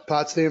 Yeah,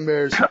 Potsdam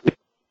Bears.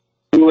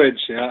 Coolidge,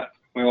 yeah.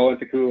 We all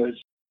went to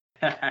Coolidge.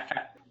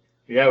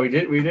 Yeah, we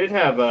did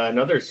have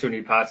another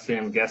SUNY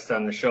Potsdam guest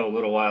on the show a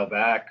little while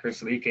back.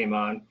 Chris Lee came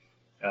on.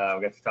 We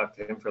got to talk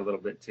to him for a little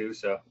bit too.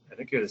 So I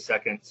think you're the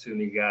second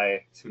SUNY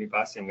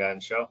Potsdam guy on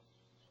the show.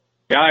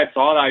 Yeah, I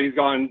saw that. He's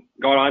gone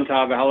on to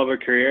have a hell of a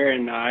career,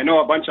 and I know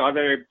a bunch of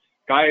other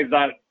guys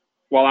that,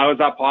 while I was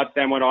at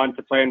Potsdam, went on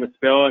to play in the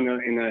Spill and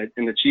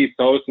in the Chiefs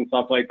Host and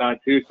stuff like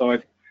that too. So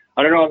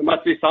I don't know. There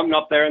must be something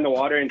up there in the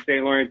water in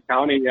St. Lawrence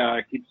County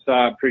keeps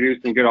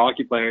producing good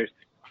hockey players.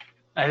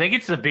 I think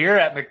it's the beer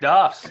at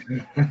McDuff's.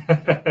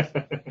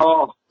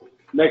 Oh,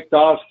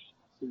 McDuff's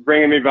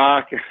bringing me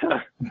back.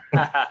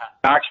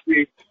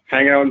 Backstreet,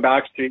 hanging out in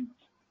Backstreet.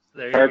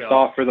 There you Tarps go.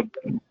 off for the.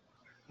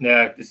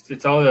 Yeah,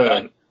 it's all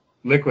the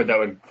liquid that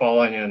would fall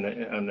on you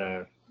on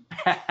the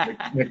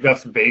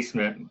McDuff's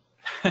basement.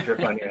 Drip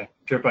on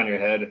your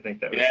head. I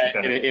think that was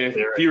kind of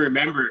if you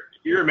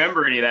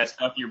remember any of that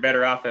stuff, you're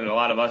better off than a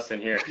lot of us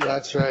in here.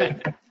 That's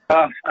right.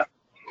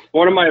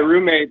 One of my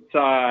roommates,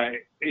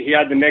 he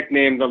had the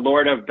nickname the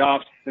Lord of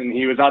Duffs, and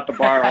he was at the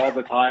bar all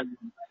the time.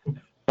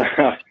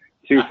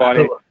 Too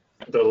funny.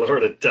 The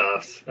Lord of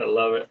Duffs. I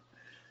love it.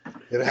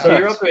 It So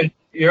happens.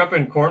 you're up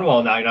in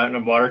Cornwall now. You're not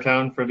in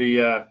Watertown for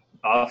the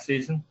off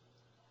season.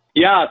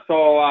 Yeah,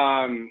 so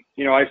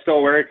I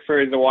still work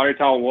for the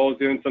Watertown Wolves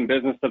doing some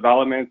business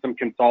development, some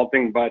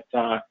consulting, but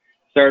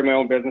started my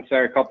own business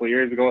there a couple of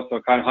years ago,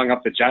 so kind of hung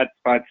up the Jets.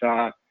 But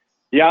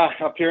yeah,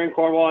 up here in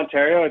Cornwall,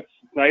 Ontario, it's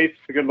nice.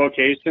 It's a good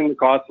location. The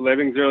cost of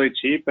living is really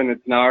cheap, and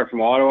it's an hour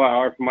from Ottawa, an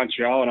hour from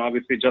Montreal, and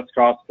obviously just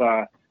across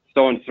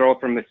stone's throw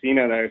from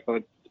Messina there, so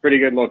it's a pretty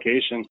good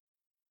location.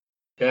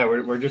 Yeah,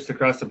 we're just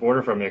across the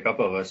border from you, a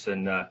couple of us,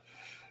 and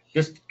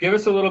just give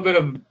us a little bit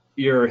of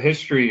your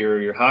history or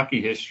your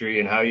hockey history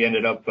and how you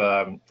ended up.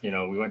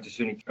 We went to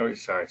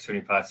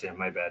SUNY Potsdam.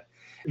 My bad.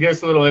 Give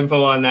us a little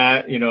info on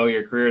that.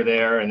 Your career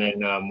there, and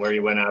then where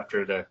you went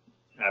after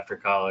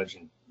college,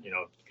 and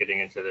getting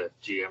into the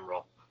GM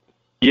role.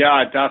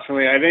 Yeah,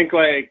 definitely. I think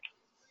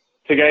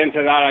to get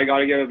into that, I got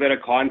to give a bit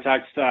of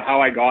context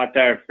how I got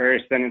there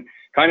first, and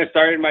kind of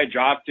started my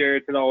draft year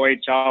to the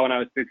OHL when I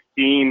was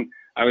 16.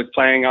 I was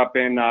playing up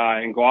in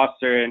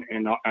Gloucester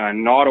in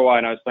Ottawa,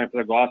 and I was playing for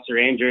the Gloucester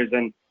Rangers,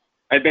 and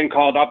I'd been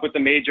called up with the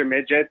major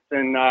midgets,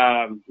 and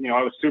I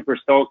was super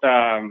stoked.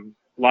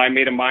 Line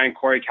mate of mine,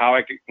 Corey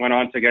Cowick, went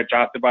on to get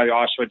drafted by the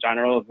Oshawa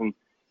Generals and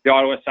the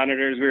Ottawa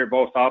Senators. We were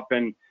both up,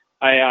 and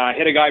I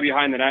hit a guy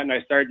behind the net, and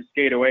I started to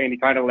skate away, and he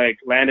kind of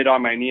landed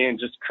on my knee and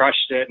just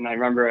crushed it. And I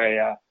remember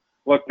I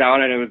looked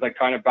down, and it was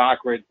kind of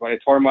backwards, but I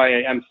tore my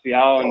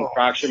MCL and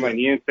fractured my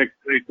knee in 6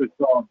 places.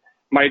 So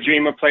my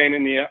dream of playing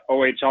in the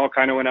OHL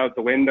kind of went out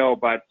the window.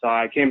 But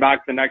I came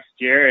back the next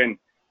year, and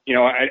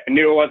I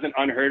knew it wasn't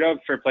unheard of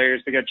for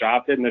players to get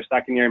drafted in their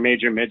second year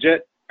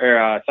midget.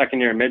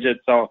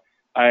 So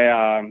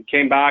I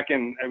came back,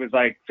 and it was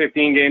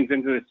 15 games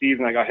into the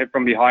season, I got hit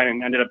from behind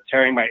and ended up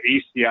tearing my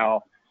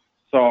ACL.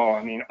 So,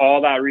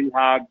 all that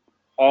rehab,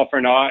 all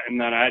for naught, and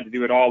then I had to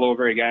do it all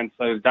over again.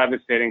 So it was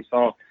devastating.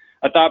 So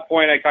at that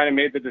point, I kind of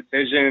made the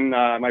decision.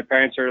 My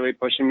parents were really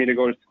pushing me to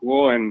go to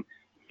school, and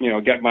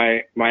get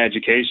my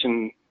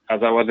education,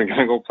 as I wasn't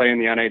going to go play in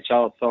the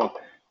NHL. So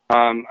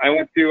I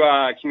went to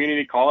a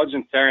community college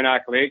in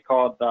Saranac Lake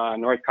called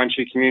North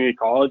Country Community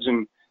College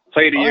and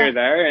played a year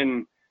there.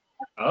 And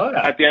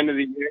at the end of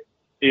the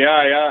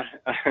year,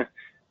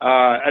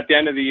 at the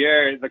end of the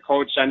year, the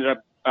coach ended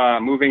up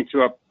moving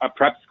to a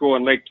prep school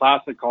in Lake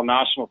Placid called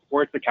National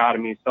Sports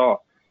Academy.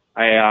 So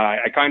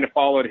I kind of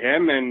followed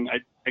him, and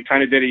I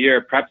kind of did a year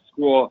of prep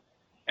school.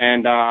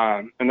 And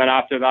then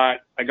after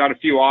that, I got a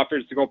few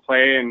offers to go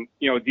play in,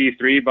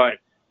 D3, but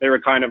they were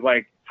kind of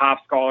like half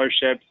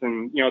scholarships,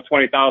 and,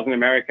 20,000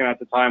 American at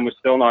the time was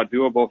still not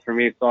doable for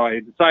me. So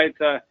I decided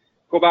to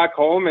go back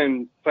home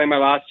and play my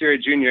last year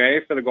at Junior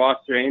A for the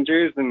Gloucester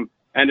Rangers, and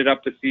ended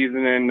up the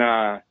season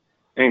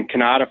in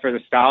Canada for the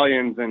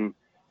Stallions, and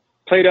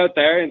played out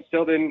there and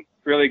still didn't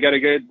really get a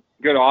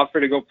good offer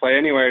to go play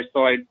anywhere.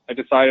 So I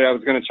decided I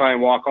was going to try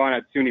and walk on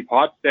at SUNY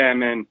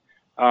Potsdam, and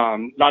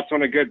that's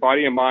when a good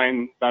buddy of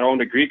mine that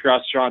owned a Greek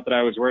restaurant that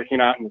I was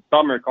working at in the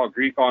summer called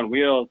Greek on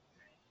Wheels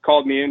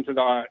called me into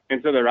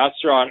the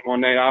restaurant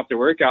one night after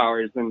work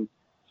hours and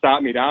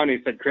sat me down. He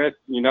said, "Kris,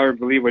 you never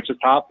believe what just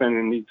happened."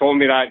 And he told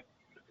me that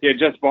he had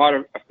just bought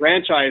a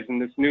franchise in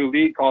this new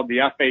league called the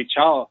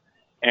FHL,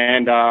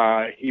 and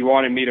he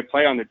wanted me to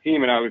play on the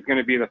team, and I was going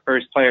to be the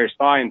first player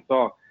signed.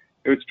 So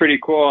it was pretty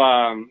cool.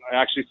 I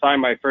actually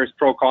signed my first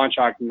pro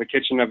contract in the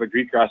kitchen of a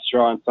Greek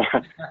restaurant. So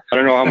I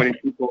don't know how many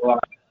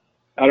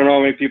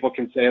people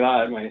can say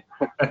that.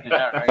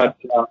 Yeah, right. But,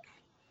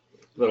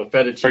 little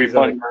feta cheese.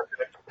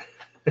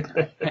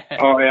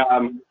 Oh yeah,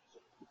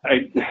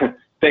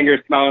 fingers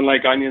smelling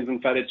like onions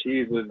and feta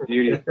cheese was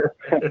beauty.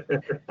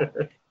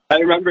 I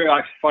remember,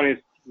 actually, funny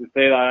to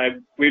say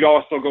that we'd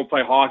also go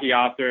play hockey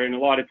after, and a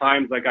lot of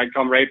times I'd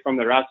come right from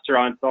the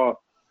restaurant. So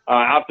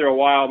after a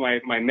while,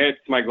 my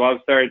mitts, my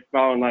gloves started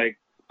smelling like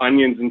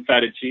onions and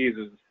feta cheese.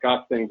 It was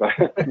disgusting, but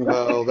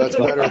well, that's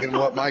better than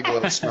what my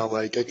gloves smell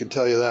like. I can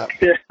tell you that.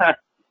 Yeah.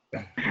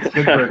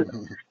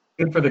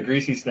 Good for the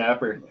greasy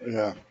snapper.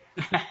 Yeah.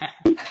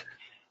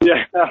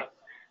 Yeah.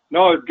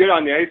 No, it was good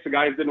on the ice. The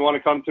guys didn't want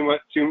to come too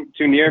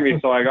near me,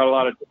 so I got a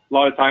lot of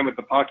time with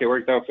the puck. It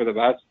worked out for the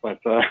best. But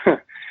so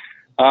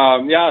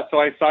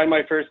I signed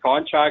my first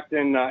contract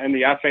in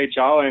the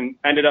FHL and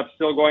ended up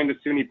still going to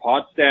SUNY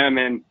Potsdam.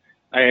 And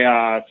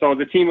so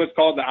the team was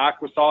called the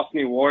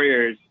Akwesasne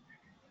Warriors.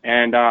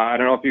 And I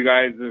don't know if you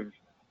guys have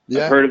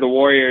heard of the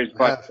Warriors,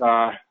 but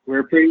we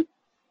were pretty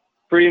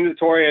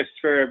notorious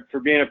for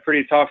being a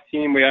pretty tough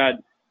team. We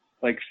had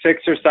like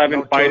 6 or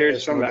 7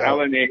 fighters from the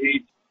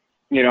LNAH.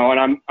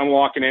 And I'm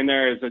walking in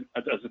there as a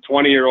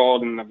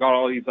 20-year-old, and I've got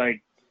all these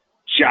like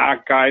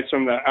jack guys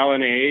from the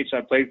LNAH.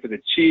 I played for the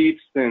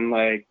Chiefs, and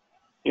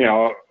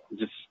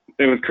just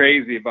it was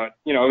crazy. But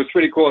it was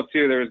pretty cool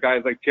too. There was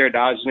guys like Pierre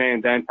Dagenet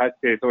and Dan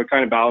Tessier, so it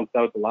kind of balanced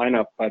out the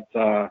lineup. But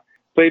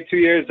played 2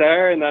 years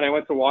there, and then I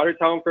went to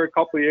Watertown for a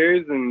couple of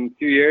years, and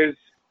 2 years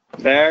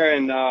there,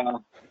 and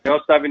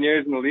 7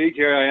 years in the league.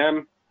 Here I am,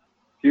 a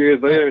few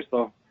years later.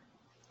 So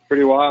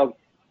pretty wild.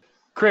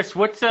 Kris,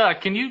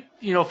 can you,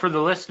 for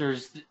the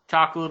listeners,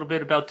 talk a little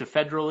bit about the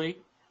Federal League?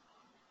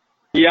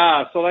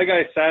 Yeah, so like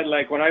I said,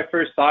 like when I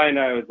first signed,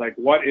 I was like,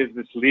 what is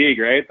this league,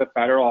 right? The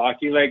Federal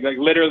Hockey League, like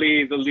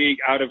literally the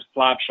league out of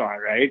Slapshot,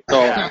 right?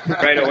 So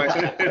right away,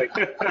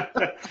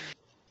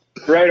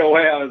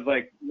 I was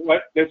like,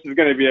 what? This is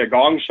going to be a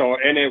gong show,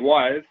 and it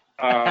was.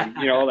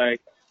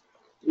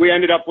 We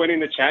ended up winning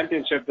the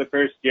championship the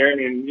first year,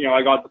 and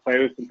I got to play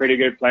with some pretty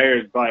good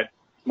players, but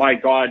my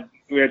God,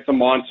 we had some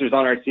monsters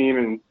on our team,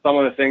 and some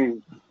of the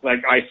things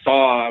like I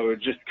saw were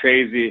just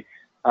crazy.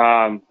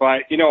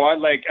 But you know what?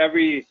 Like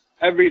every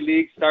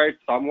league starts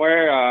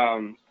somewhere.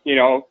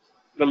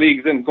 The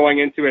league's going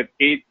into its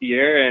 8th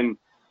year, and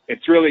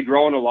it's really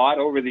grown a lot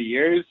over the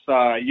years.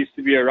 It used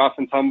to be a rough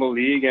and tumble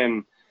league,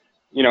 and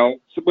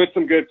with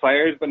some good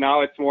players, but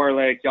now it's more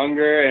like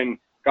younger and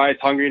guys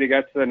hungry to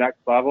get to the next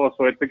level.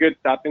 So it's a good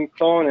stepping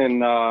stone,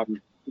 and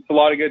it's a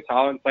lot of good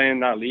talent playing in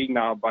that league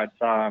now. But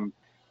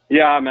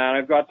yeah, man,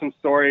 I've got some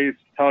stories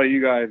to tell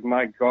you guys.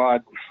 My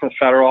God, the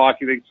Federal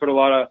Hockey League's put a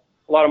lot of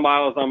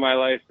miles on my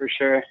life for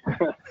sure.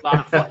 a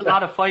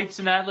lot of fights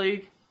in that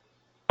league.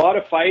 A lot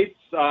of fights.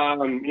 I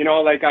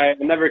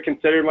never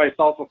considered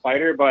myself a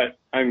fighter, but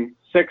I'm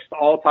 6th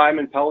all time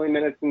in penalty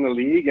minutes in the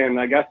league, and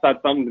I guess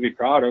that's something to be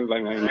proud of.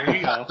 There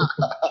you go.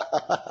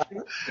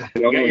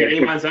 You got your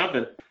name on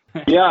something.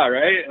 Yeah,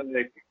 right.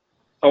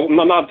 I'm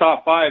not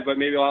top 5, but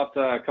maybe I'll have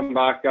to come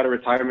back out of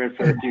retirement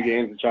for a few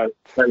games and try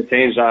to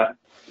change that.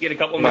 Get a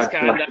couple of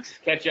misconducts,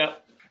 catch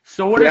up.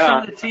 So what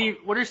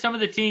are some of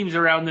the teams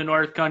around the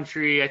North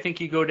Country? I think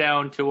you go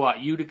down to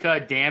Utica,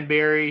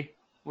 Danbury.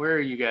 Where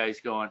are you guys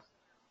going?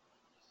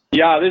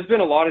 Yeah, there's been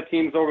a lot of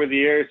teams over the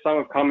years. Some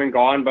have come and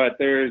gone, but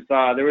there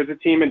was a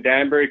team in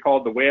Danbury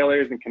called the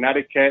Whalers in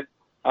Connecticut.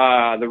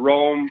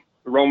 The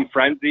Rome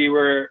Frenzy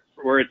were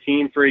a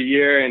team for a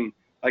year, and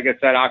like I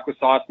said,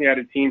 Akwesasne had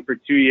a team for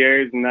 2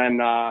 years, and then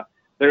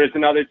there was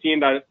another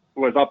team that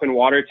was up in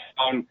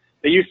Watertown.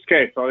 They used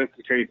to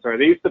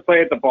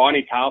play at the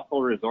Bonnie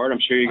Castle Resort.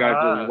 I'm sure you guys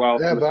are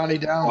well. Yeah, Bonnie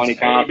Downs. Bonnie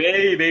Castle.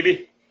 Hey,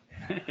 baby.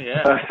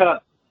 Yeah.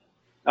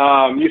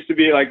 Used to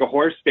be like a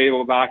horse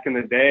stable back in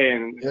the day,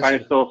 and it Yes, kind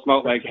sir. of still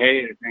smelled like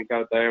hay, I think,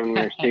 out there when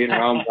we were skating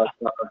around. But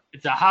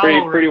It's a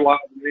hollow. pretty wild.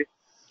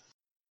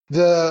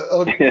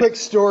 A quick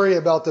story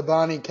about the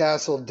Bonnie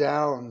Castle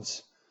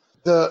Downs.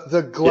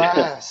 The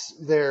glass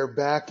there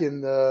back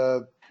in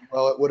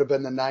it would have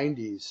been the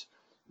 90s,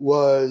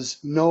 was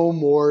no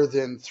more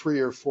than 3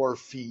 or 4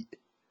 feet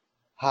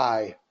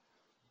high.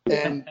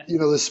 And,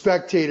 the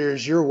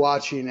spectators, you're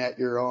watching at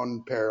your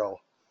own peril.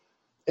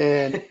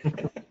 And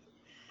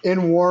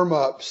in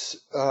warm-ups,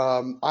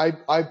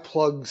 I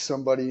plugged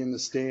somebody in the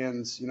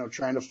stands,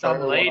 trying to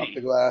fire one off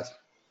the glass.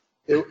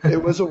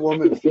 It was a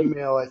woman,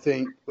 female, I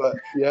think, but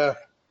yeah.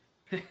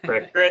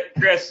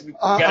 Kris,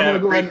 I'm gonna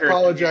go ahead and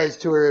apologize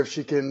to her if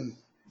she can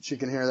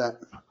hear that.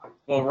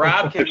 Well,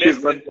 Rob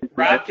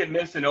can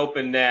miss an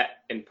open net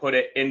and put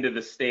it into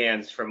the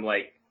stands from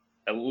like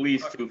at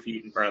least 2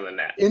 feet in front of the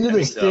net. Into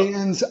the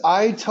stands,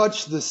 I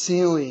touched the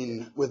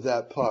ceiling with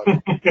that puck.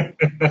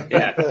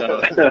 Yeah,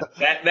 so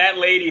that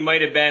lady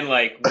might have been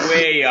like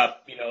way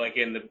up, like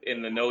in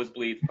the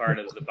nosebleed part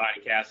of the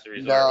Bonnie Castle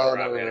Resort.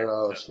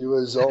 No. She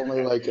was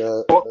only like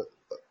a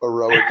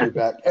row or two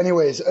back.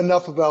 Anyways,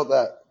 enough about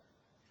that.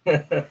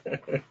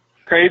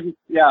 Crazy.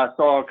 Yeah,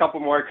 so a couple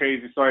more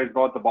crazy stories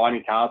about the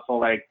Bonnie Castle.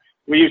 Like,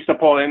 we used to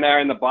pull in there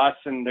in the bus,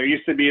 and there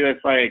used to be this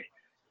like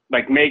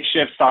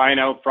makeshift sign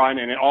out front,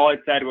 and all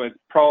it said was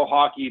 "Pro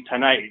Hockey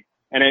Tonight,"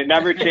 and it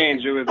never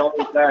changed. It was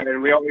always that,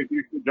 and we always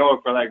used to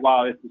joke, we're like,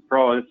 "Wow, this is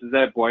pro. This is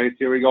it, boys.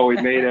 Here we go. We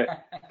made it."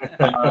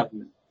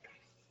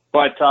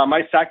 But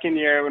my second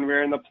year, when we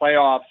were in the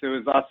playoffs, it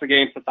was us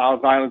against the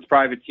Thousand Islands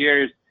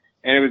Privateers,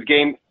 and it was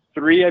game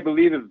 3, I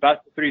believe. It was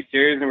best of 3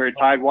 series, and we were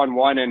tied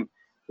 1-1, and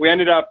we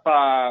ended up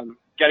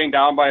getting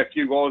down by a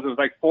few goals. It was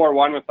like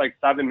 4-1 with like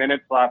 7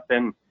 minutes left,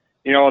 and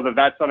the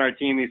vets on our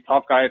team, these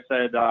tough guys,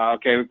 said,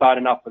 "Okay, we've had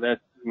enough of this."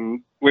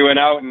 And we went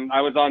out, and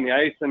I was on the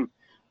ice, and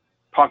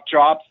puck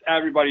drops.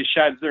 Everybody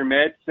sheds their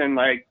mitts and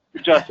like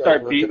just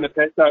start beating the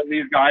piss out of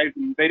these guys,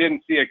 and they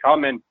didn't see it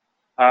coming.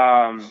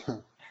 And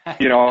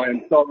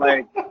so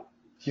like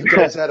you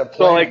guys had a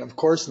plan, so, like, of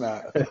course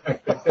not.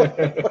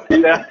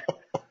 Yeah.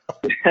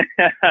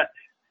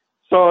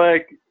 So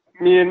like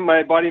me and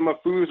my buddy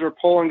Mafouz were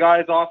pulling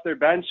guys off their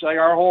bench. Like,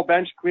 our whole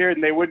bench cleared,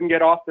 and they wouldn't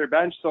get off their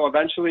bench. So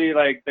eventually,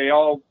 like, they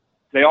all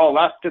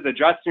left to the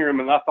dressing room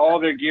and left all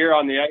their gear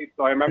on the ice.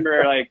 So I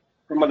remember like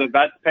some of the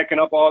vets picking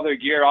up all their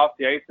gear off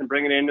the ice and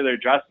bringing it into their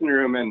dressing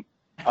room. And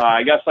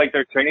I guess like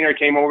their trainer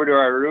came over to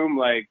our room.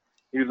 Like,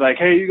 he was like,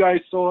 "Hey, you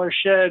guys stole our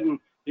shit, and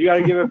you got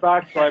to give it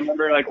back." So I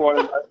remember like one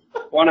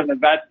of the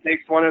vets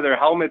takes one of their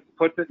helmets,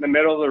 puts it in the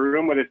middle of the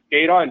room with his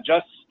skate on, and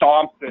just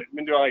stomps it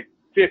into like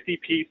 50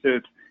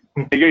 pieces.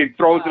 He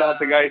throws it out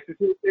the guy. He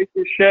says, "Take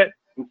your shit,"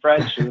 in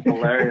French. It was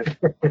hilarious.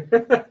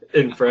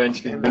 In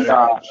French.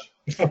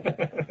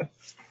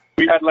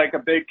 We had like a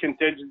big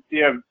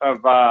contingency of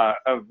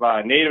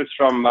natives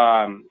from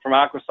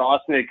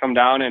Akwesasne. They'd come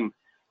down, and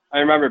I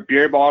remember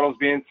beer bottles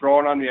being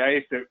thrown on the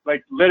ice. It,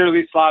 like,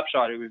 literally slap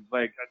shot. It was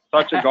like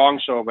such a gong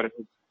show, but it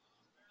was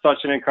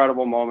such an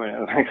incredible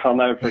moment. Like, I'll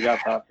never forget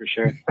that for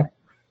sure.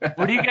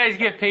 What do you guys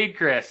get paid,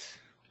 Kris,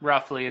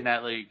 roughly in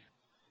that league?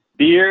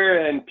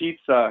 Beer and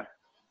pizza.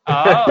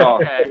 Oh,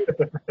 okay.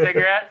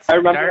 Cigarettes? I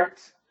remember.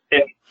 Darts?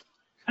 Yeah.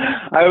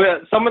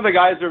 Some of the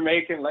guys were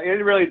making, like,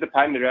 it really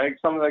depended. Right?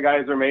 Some of the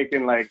guys were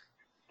making like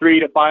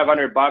 $300 to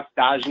 $500.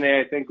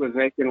 Dagenet, I think, was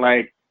making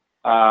like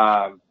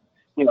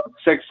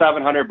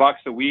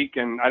 $600-700 a week,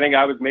 and I think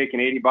I was making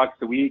 $80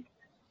 a week.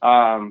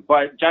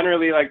 But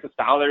generally, like, the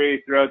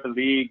salary throughout the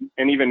league,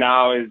 and even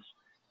now, is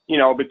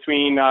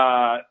between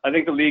I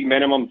think the league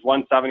minimum is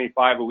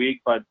 $175 a week,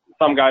 but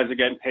some guys are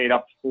getting paid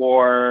up to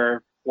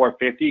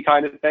 $450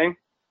 kind of thing.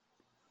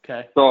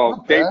 Okay.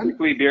 So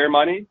basically beer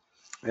money.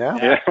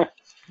 Yeah.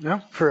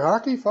 For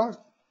hockey, fuck.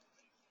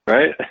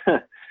 Right.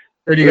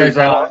 Or do you guys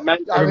all? I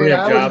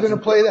was going to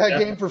play that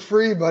game for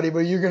free, buddy,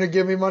 but you're going to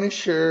give me money?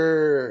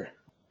 Sure.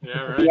 Yeah,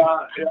 right.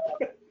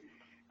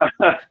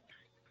 Yeah.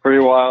 Pretty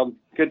wild.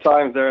 Good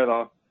times there,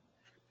 though.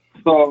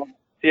 So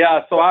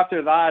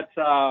after that,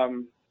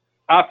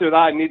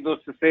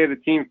 needless to say, the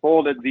team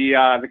folded.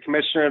 The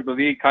commissioner of the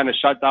league kind of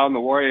shut down the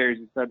Warriors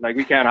and said, like,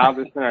 we can't have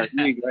this in our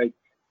league. Like,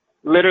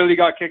 literally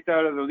got kicked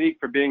out of the league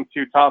for being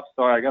too tough.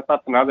 So I guess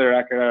that's another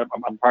record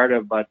I'm part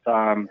of. But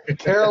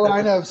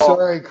Carolina,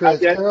 sorry, Kris.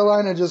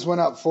 Carolina just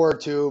went up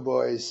 4-2,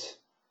 boys.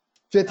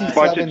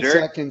 57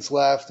 seconds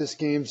left. This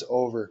game's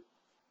over.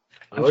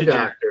 Oh,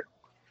 doctor.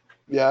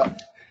 Yeah.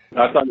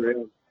 That's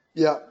unreal.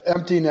 Yeah,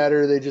 empty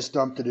netter. They just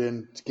dumped it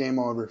in. It's game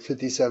over.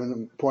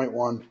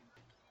 57.1.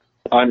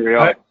 Unreal.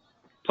 Right.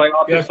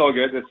 Playoffs are so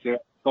good this year.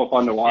 So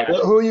fun to watch.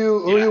 Who are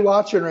you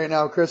watching right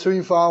now, Kris? Who are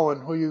you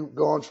following? Who are you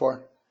going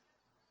for?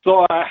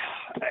 So I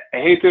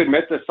hate to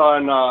admit this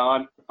on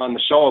the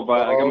show,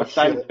 but I'm a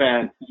Sens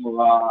fan.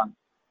 So,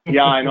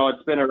 I know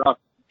it's been a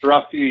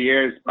rough few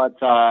years, but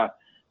I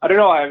don't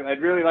know.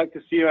 I'd really like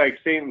to see like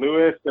St.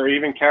 Louis or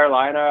even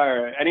Carolina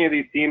or any of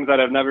these teams that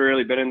have never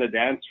really been in the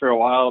dance for a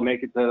while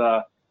make it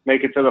to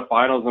make it to the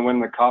finals and win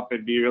the cup,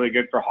 it'd be really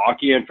good for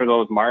hockey and for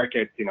those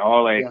markets, you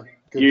know, like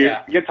you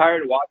get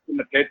tired of watching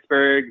the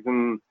Pittsburghs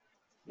and,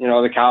 you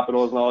know, the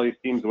Capitals and all these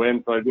teams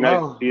win. So it'd be nice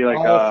to see like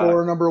all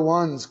 4 number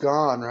 1s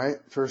gone, right?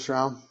 First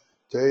round.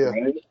 Tell you.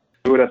 Right?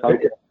 Who would have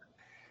thought it?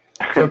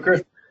 So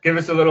Kris, give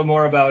us a little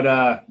more about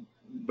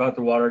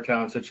the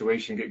Watertown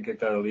situation, getting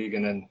kicked out of the league,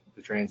 and then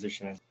the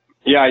transition.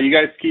 Yeah, you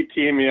guys keep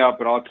teeing me up,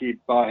 but I'll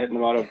keep hitting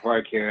them out of the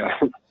park here.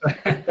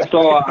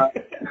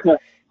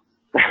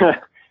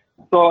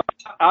 So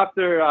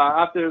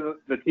after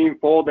the team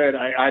folded,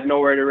 I had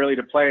nowhere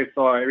to play,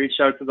 so I reached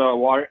out to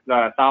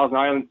the Thousand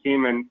Islands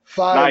team, and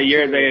that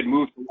year they had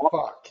moved to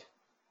Fuck.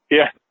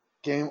 Yeah.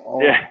 Game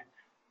over. Yeah.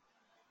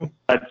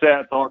 That's it.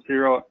 That's all she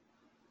wrote.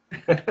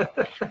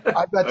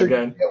 I bet they're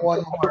going to get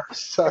one more.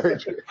 Sorry,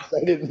 Kris.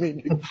 I didn't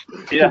mean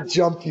to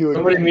jump you.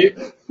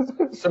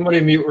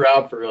 Somebody mute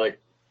Rob for like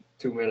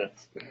 2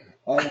 minutes.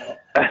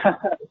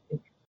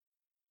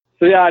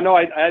 So yeah, no,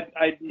 I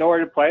had nowhere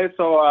to play.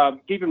 So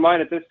keep in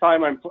mind, at this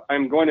time,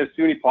 I'm going to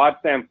SUNY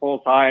Potsdam full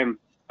time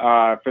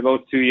for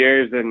those 2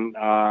 years, and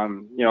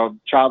you know,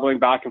 traveling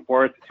back and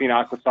forth between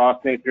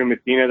Akwesasne through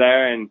Messina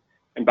there and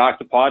back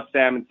to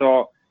Potsdam. And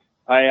so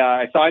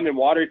I signed in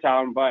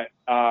Watertown, but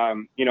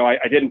you know,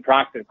 I didn't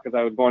practice because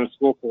I was going to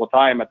school full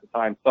time at the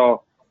time.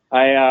 So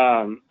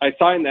I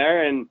signed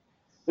there, and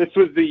this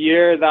was the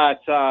year that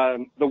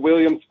the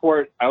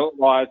Williamsport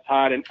Outlaws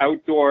had an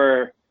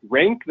outdoor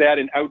rink. They had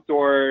an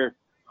outdoor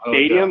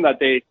stadium that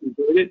they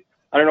converted.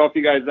 I don't know if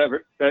you guys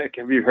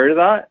have you heard of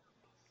that?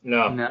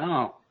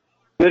 No.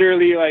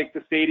 Literally like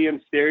the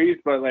Stadium Series,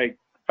 but like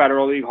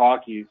Federal League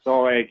hockey.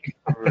 So like,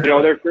 you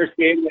know, their first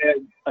game they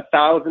had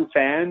 1,000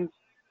 fans,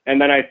 and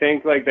then I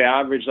think like they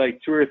averaged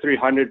like 200 or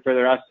 300 for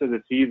the rest of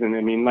the season.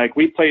 I mean, like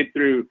we played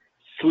through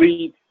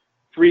sleet,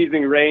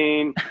 freezing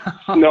rain,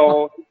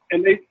 snow,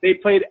 and they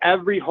played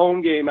every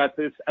home game at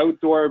this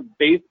outdoor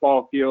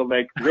baseball field,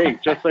 like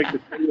rink, just like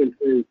the Stadium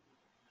Series.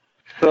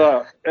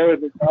 So it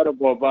was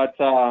incredible, but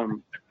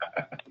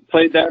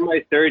played there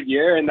my 3rd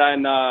year, and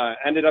then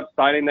ended up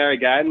signing there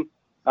again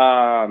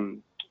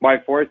my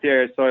 4th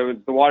year. So it was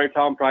the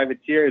Watertown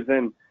Privateers,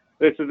 and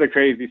this is a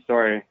crazy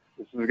story.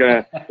 This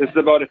is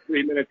about a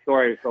 3-minute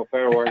story, so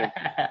fair warning.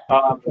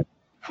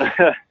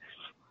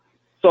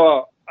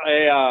 So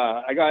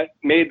I got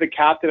made the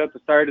captain at the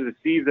start of the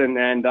season,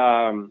 and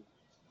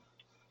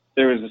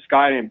there was this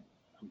guy named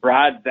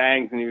Brad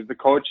Zangs, and he was the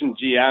coach and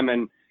GM,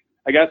 and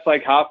I guess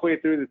like halfway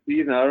through the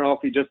season, I don't know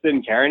if he just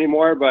didn't care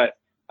anymore, but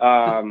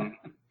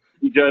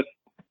he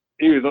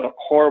was a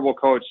horrible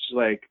coach.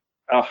 Like,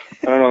 I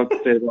don't know what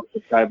to say about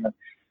this guy, but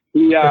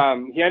he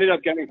ended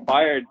up getting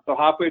fired. So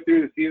halfway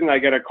through the season, I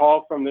get a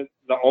call from the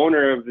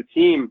owner of the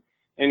team,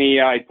 and he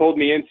pulled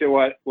me into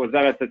what was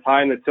then at the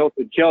time the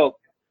Tilted Kilt.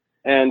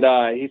 And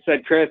he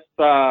said, Kris,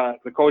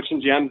 the coach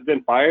and GM's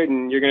been fired,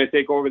 and you're going to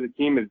take over the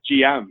team as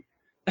GM.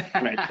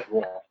 And I said,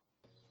 well,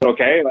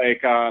 okay,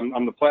 like I'm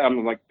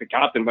like the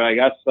captain, but I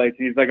guess like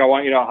he's like, I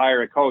want you to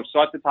hire a coach.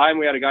 So at the time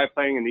we had a guy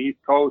playing in the East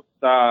Coast,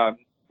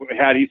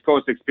 had East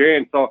Coast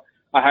experience. So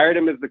I hired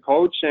him as the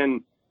coach,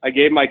 and I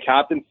gave my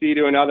captaincy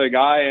to another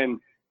guy. And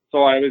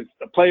so I was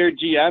a player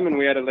GM, and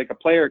we had a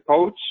player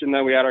coach, and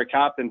then we had our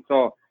captain.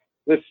 So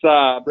this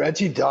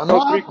Reggie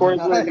Dunlop,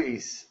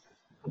 nice.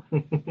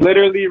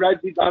 Literally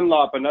Reggie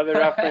Dunlop, another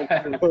reference.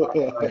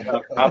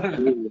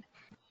 Absolutely,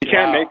 you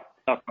can't make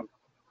stuff up.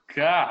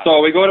 God.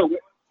 So we go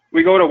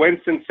to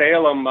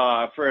Winston-Salem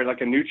for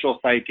like a neutral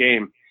site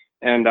game,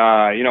 and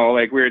you know,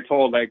 like we were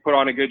told, like put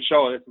on a good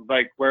show. This is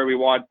like where we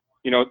want,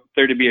 you know,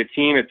 there to be a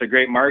team. It's a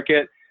great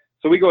market.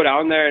 So we go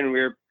down there, and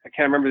I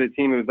can't remember the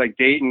team. It was like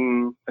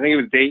Dayton. I think it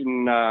was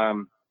Dayton. I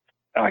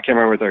can't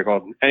remember what they're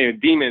called. Anyway,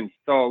 Demons.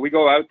 So we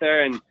go out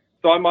there, and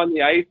so I'm on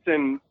the ice,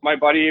 and my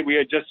buddy,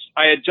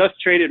 I had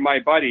just traded my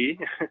buddy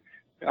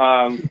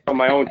from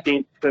my own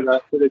team to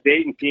the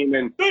Dayton team,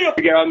 and we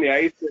get on the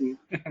ice, and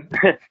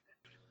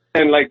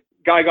and like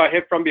guy got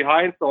hit from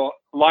behind, so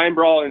line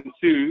brawl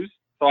ensues.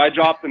 So I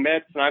drop the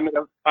mitts, and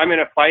I'm in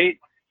a fight.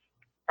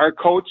 Our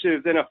coach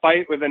is in a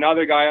fight with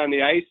another guy on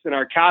the ice, and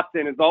our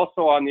captain is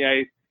also on the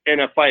ice in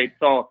a fight.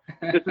 So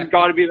this has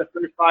got to be the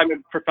first time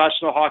in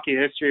professional hockey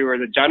history where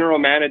the general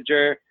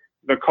manager,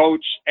 the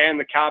coach, and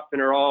the captain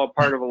are all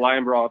part of a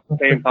line brawl at the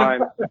same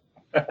time.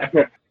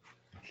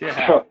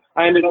 Yeah. So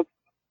I ended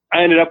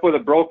up with a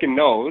broken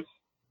nose,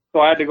 so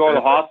I had to go to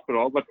the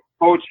hospital. But the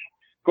coach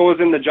goes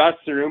in the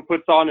dressing room,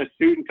 puts on his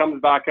suit, and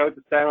comes back out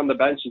to stand on the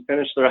bench and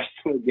finish the rest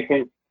of the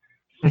game.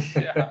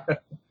 Yeah.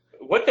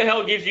 What the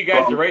hell gives you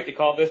guys the right to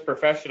call this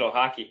professional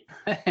hockey?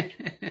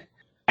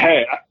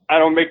 Hey, I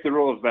don't make the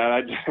rules,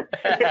 man.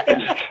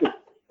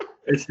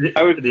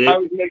 I was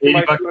making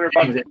my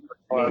 $200.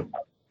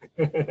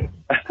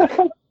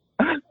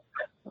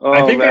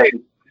 I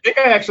think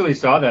I actually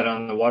saw that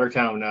on the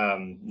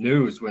Watertown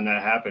news when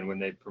that happened, when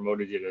they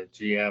promoted you to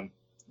GM.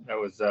 That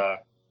was I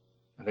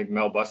think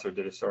Mel Busser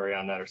did a story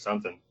on that or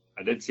something.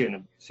 I did see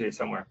it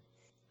somewhere.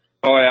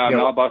 Oh yeah,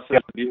 Mel Busser.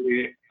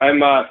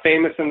 I'm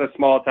famous in the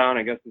small town,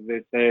 I guess, as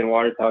they say in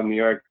Watertown, New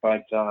York.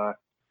 But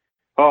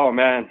oh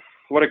man,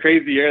 what a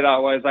crazy year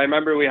that was. I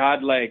remember we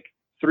had like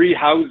 3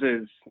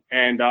 houses,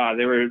 and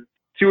there were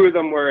 2 of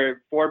them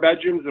were 4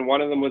 bedrooms and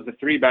one of them was a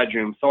 3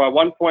 bedroom. So at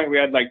one point we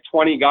had like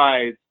 20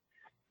 guys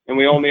and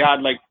we only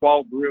had like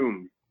 12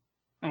 rooms.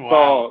 Wow.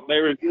 So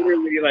there was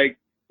literally like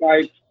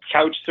guys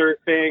couch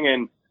surfing,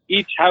 and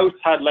each house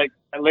had like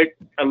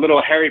a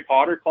little Harry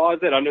Potter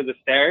closet under the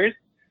stairs,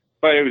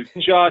 but it was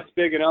just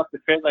big enough to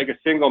fit like a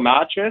single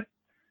mattress.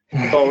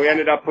 So we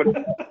ended up putting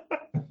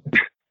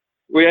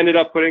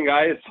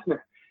guys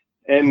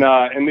in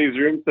these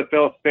rooms to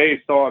fill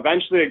space. So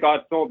eventually it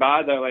got so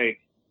bad that like,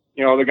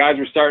 you know, the guys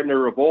were starting to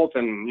revolt,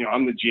 and, you know,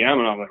 I'm the GM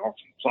and I'm like, oh,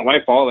 it's not my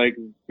fault. Like,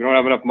 we don't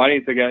have enough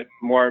money to get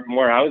more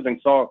housing.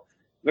 So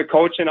the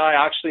coach and I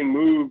actually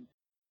moved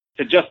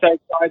to just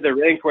outside the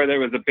rink where there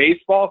was a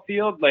baseball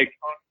field, like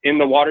in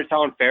the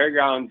Watertown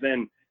Fairgrounds.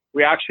 And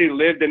we actually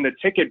lived in the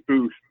ticket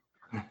booth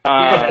Get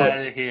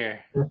out of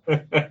here.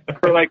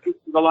 for like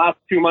the last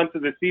 2 months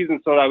of the season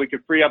so that we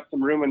could free up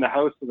some room in the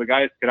house so the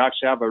guys could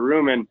actually have a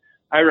room. And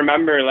I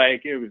remember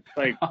like it was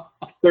like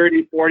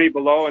 30, 40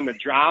 below in the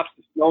drafts.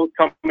 The snow's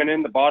coming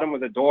in the bottom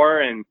of the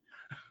door, and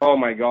oh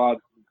my God.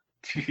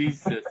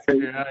 Jesus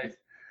Christ.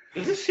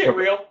 Is this shit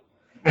real?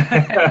 It's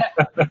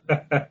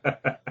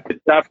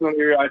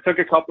definitely real. I took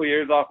a couple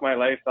years off my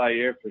life that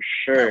year for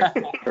sure.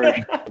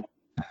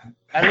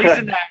 At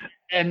least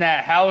in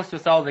that house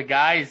with all the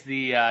guys,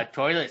 the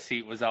toilet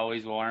seat was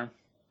always warm.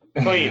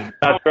 Clean.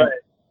 That's right.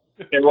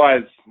 It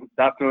was.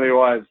 Definitely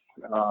was.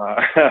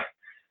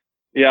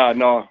 Yeah,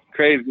 no,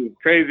 crazy.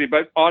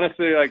 But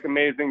honestly, like,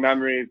 amazing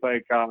memories.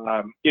 Like,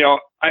 you know,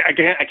 I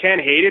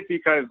can't hate it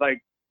because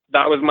like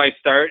that was my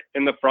start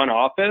in the front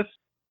office,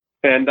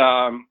 and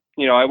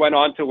you know, I went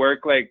on to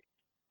work like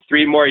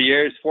 4 more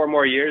years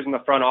in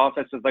the front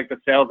office as like the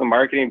sales and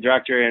marketing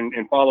director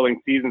in following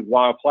seasons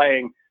while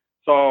playing.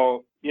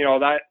 So, you know,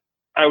 that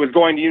I was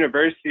going to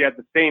university at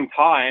the same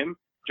time,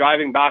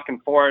 driving back and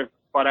forth,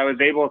 but I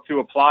was able to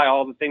apply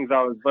all the things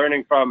I was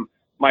learning from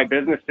my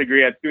business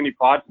degree at SUNY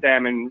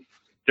Potsdam and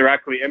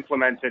directly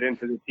implement it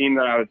into the team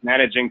that I was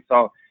managing.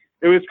 So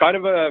it was kind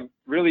of a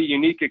really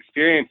unique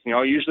experience. You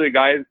know, usually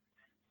guys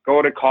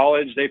go to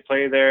college, they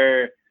play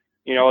their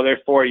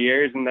 4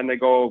 years and then they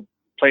go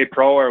play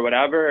pro or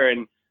whatever.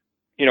 And,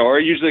 you know, or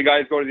usually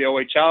guys go to the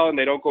OHL and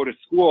they don't go to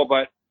school,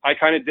 but I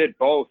kind of did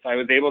both. I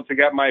was able to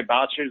get my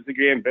bachelor's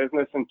degree in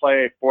business and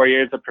play 4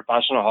 years of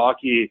professional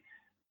hockey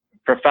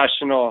at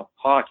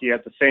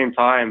the same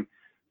time.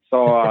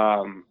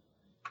 So,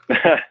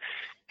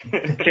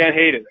 can't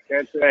hate it.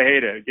 Can't say I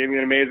hate it. It gave me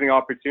an amazing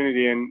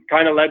opportunity and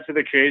kind of led to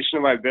the creation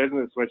of my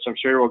business, which I'm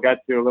sure we'll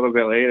get to a little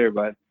bit later,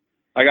 but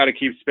I got to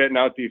keep spitting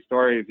out these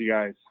stories, you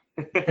guys.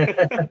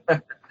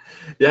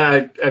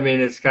 Yeah, I mean,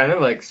 it's kind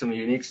of like some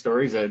unique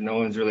stories that no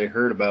one's really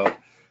heard about.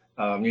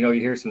 You know,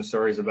 you hear some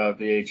stories about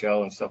the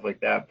AHL and stuff like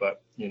that,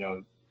 but, you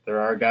know, there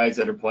are guys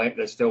that are playing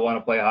that still want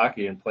to play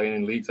hockey and playing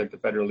in leagues like the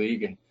Federal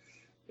League and,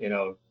 you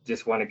know,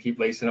 just want to keep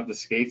lacing up the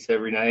skates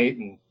every night.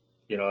 And,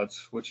 you know,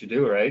 it's what you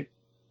do, right?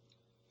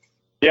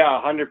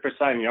 Yeah,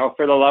 100%, you know,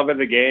 for the love of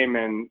the game.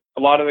 And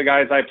a lot of the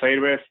guys I played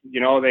with,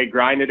 you know, they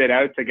grinded it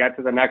out to get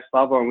to the next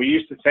level. And we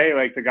used to say,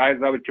 like, the guys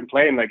that would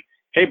complain, like,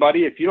 hey,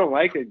 buddy, if you don't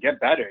like it, get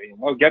better, you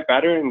know, get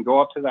better and go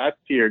up to the S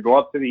tier, go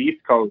up to the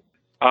East Coast.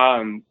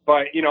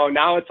 But, you know,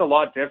 now it's a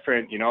lot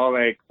different, you know,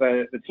 like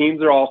the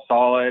teams are all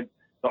solid.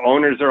 The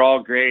owners are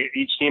all great.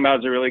 Each team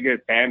has a really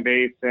good fan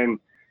base, and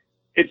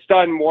it's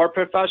done more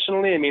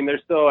professionally. I mean,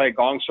 there's still like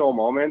gong show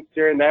moments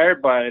here and there,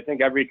 but I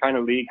think every kind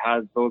of league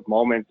has those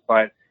moments.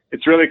 But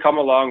it's really come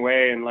a long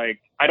way. And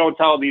like, I don't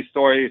tell these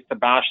stories to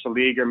bash the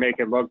league or make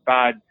it look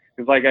bad.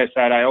 Because like I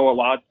said, I owe a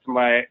lot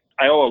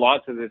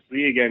to this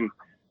league. And,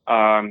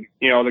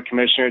 you know, the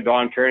commissioner,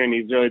 Don Kernan,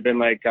 he's really been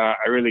like a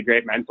really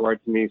great mentor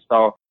to me.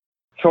 So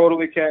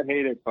totally can't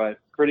hate it, but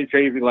pretty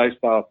crazy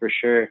lifestyle for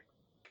sure.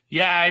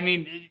 Yeah. I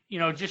mean, you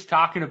know, just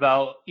talking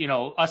about, you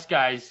know, us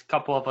guys, a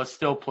couple of us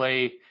still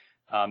play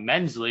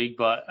men's league,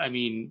 but I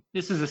mean,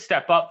 this is a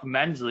step up from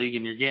men's league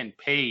and you're getting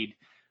paid.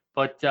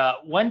 But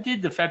when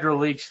did the Federal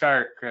League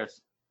start, Kris?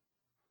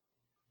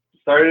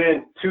 Started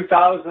in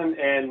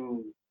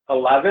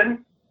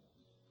 2011.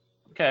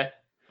 Okay.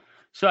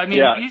 So, I mean,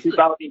 yeah, usually,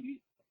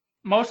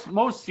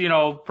 most, you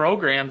know,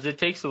 programs, it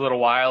takes a little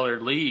while, or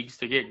leagues,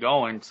 to get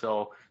going.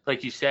 So,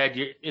 like you said,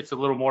 it's a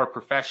little more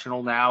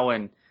professional now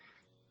and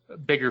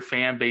bigger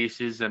fan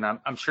bases. And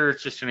I'm sure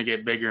it's just going to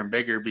get bigger and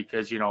bigger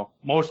because, you know,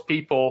 most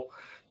people,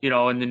 you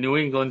know, in the New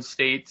England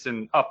states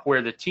and up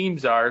where the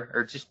teams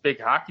are just big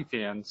hockey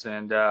fans,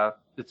 and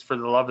it's for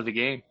the love of the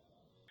game.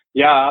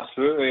 Yeah,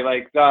 absolutely.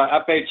 Like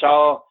the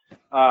FHL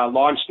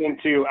launched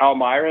into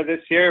Elmira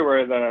this year,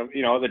 where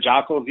the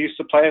Jackals used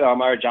to play, the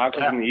Elmira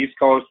Jackals in the East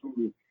Coast.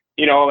 And,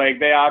 you know, like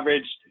they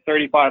averaged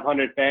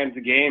 3,500 fans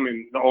a game,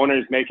 and the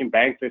owner's making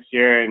bank this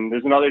year. And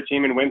there's another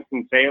team in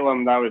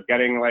Winston-Salem that was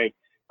getting like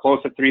close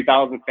to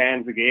 3,000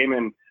 fans a game,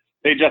 and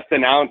they just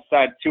announced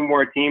that 2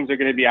 more teams are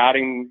going to be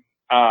adding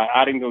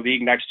the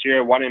league next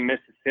year, one in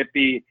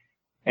Mississippi.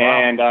 Wow.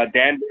 And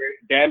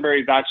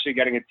Danbury's actually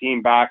getting a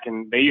team back,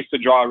 and they used to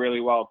draw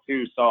really well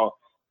too. So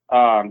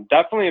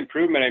definitely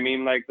improvement. I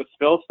mean, like the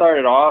spill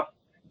started off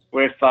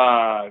with,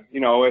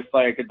 with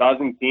like a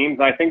dozen teams.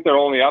 I think they're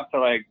only up to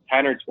like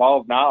 10 or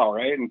 12 now,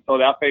 right? And so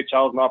the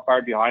FHL is not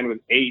far behind with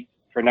 8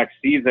 for next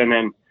season,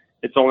 and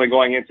it's only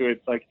going into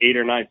its like 8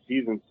 or 9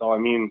 seasons. So I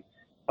mean,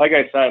 like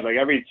I said, like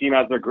every team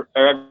has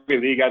every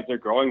league has their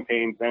growing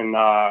pains, and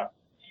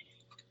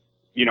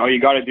you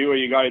got to do what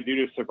you got to do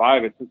to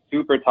survive. It's a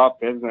super tough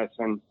business,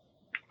 and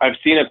I've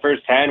seen it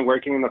firsthand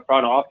working in the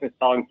front office,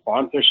 selling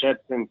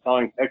sponsorships and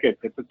selling tickets.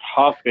 It's a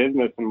tough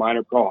business in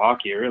minor pro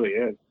hockey. It really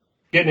is.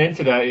 Getting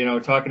into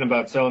that, talking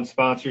about selling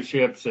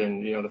sponsorships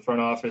and, the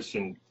front office,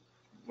 and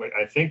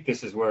I think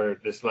this is where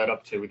this led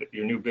up to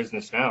your new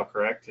business now,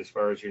 correct, as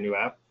far as your new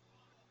app?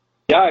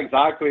 Yeah,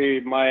 exactly.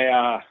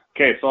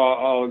 Okay, so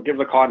I'll give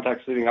the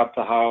context leading up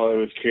to how it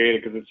was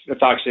created, because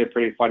it's actually a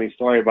pretty funny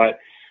story. But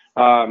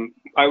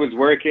I was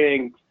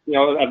working,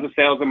 as a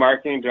sales and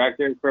marketing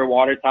director for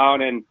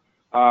Watertown, and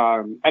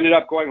ended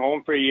up going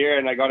home for a year,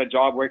 and I got a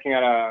job working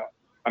at a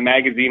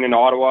magazine in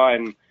Ottawa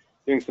and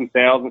doing some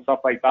sales and stuff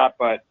like that.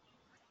 But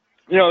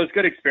it was a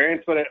good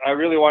experience, but I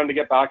really wanted to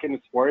get back into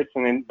sports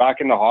and then back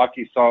into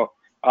hockey. So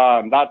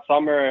that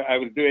summer I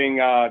was doing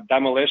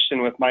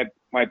demolition with my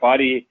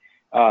buddy,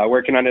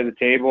 working under the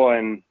table,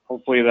 and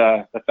hopefully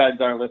the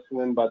feds aren't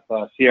listening, but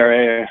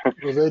CRA.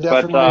 Well, they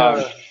definitely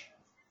are.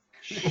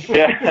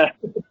 Yeah,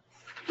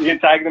 you can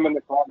tag them in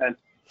the comments.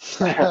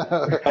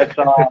 But,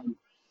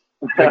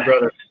 Big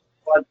Brother.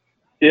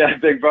 Yeah,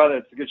 Big Brother.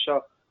 It's a good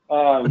show.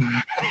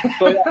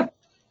 So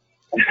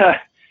yeah.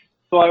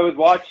 So I was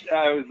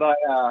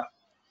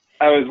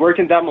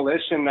working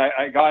demolition.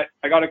 I got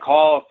a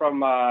call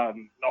from the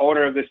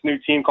owner of this new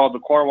team called the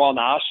Cornwall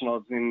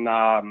Nationals, and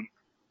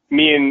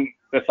me and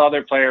this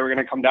other player were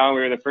going to come down.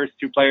 We were the first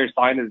 2 players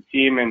signed as a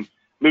team, and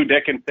Lou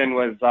Dickinson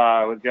was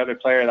the other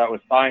player that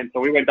was signed. So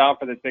we went down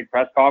for this big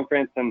press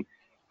conference and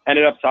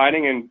ended up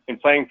signing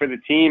and playing for the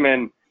team.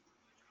 And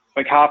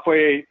like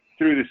halfway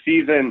through the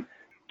season,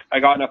 I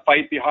got in a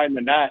fight behind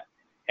the net,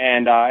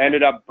 and I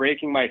ended up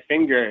breaking my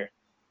finger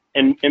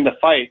in the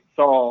fight.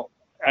 So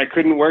I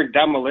couldn't work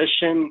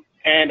demolition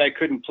and I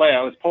couldn't play.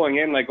 I was pulling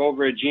in like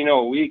over a Gino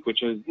a week,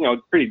 which was,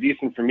 pretty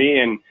decent for me.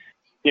 And,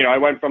 I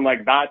went from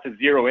like that to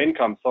zero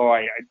income. So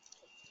I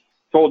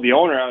told the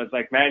owner, I was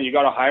like, man, you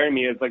got to hire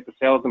me as like the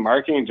sales and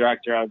marketing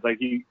director. I was like,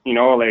 we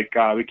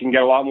can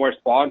get a lot more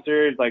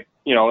sponsors. Like,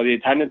 the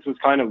attendance was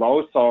kind of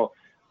low. So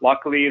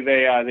luckily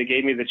they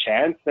gave me the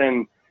chance.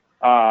 And,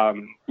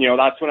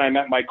 that's when I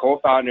met my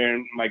co-founder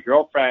and my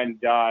girlfriend.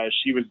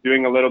 She was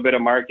doing a little bit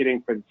of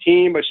marketing for the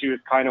team, but she was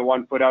kind of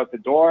one foot out the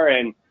door.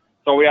 And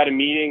so we had a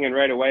meeting, and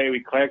right away we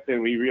clicked,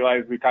 and we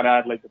realized we kind of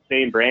had like the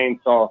same brain.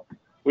 So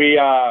we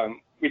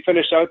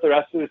finished out the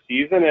rest of the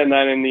season. And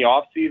then in the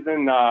off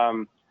season,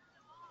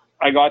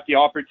 I got the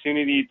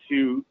opportunity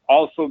to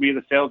also be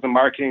the sales and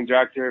marketing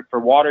director for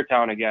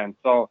Watertown again.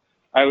 So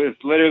I was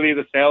literally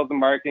the sales and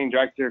marketing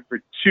director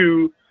for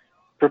 2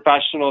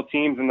 professional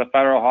teams in the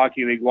Federal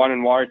Hockey League, one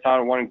in Watertown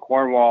and one in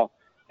Cornwall,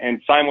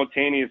 and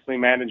simultaneously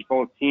managed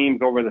both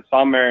teams over the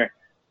summer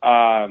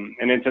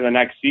and into the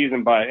next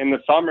season. But in the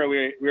summer,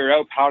 we were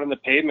out pounding the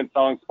pavement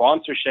selling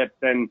sponsorships,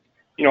 and,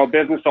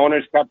 business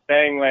owners kept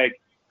saying, like,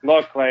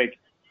 look, like,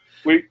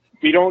 we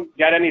don't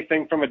get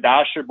anything from a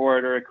dasher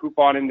board or a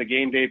coupon in the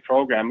game day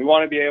program. We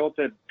want to be able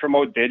to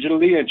promote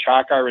digitally and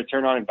track our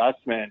return on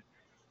investment.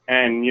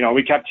 And,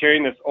 we kept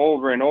hearing this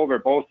over and over,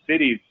 both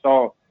cities.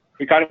 So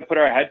we kind of put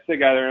our heads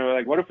together and we're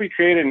like, what if we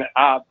created an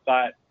app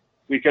that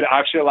we could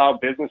actually allow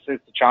businesses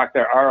to track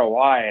their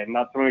ROI? And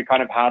that's when we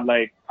kind of had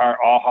like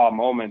our aha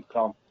moment.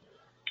 So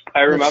I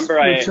remember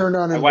return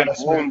on I went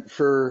investment home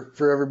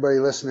for everybody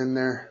listening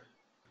there.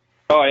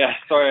 Oh yeah,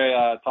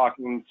 sorry,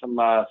 talking some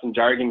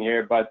jargon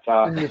here, but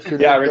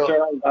yeah,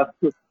 return on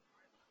investment.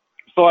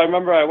 So I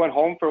remember I went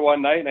home for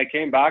one night and I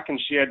came back and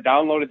she had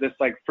downloaded this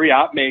like free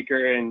app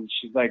maker, and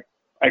she's like,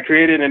 I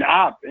created an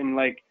app and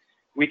like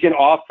we can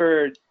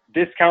offer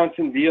discounts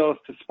and deals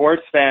to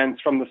sports fans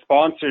from the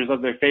sponsors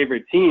of their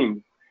favorite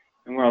teams.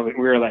 And we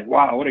were like,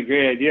 wow, what a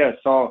great idea.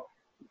 So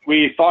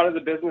we thought of the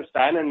business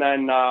then, and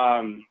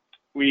then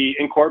we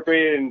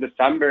incorporated in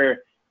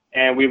December,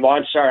 and we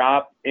launched our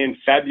app in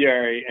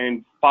February.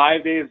 And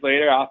 5 days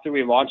later, after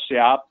we launched the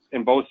app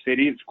in both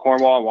cities,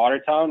 Cornwall and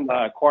Watertown,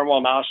 the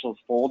Cornwall Nationals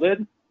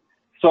folded.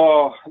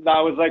 So that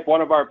was like one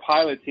of our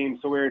pilot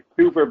teams. So we were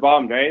super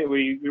bummed, right?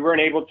 We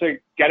weren't able to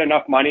get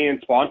enough money in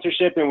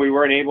sponsorship, and we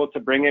weren't able to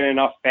bring in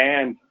enough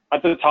fans.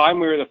 At the time,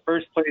 we were the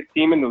first place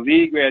team in the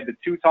league. We had the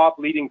 2 top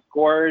leading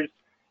scorers.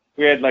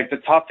 We had like the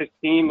toughest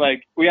team.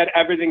 Like we had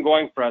everything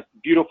going for us.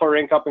 Beautiful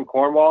rink up in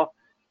Cornwall.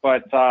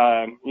 But,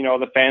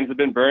 the fans have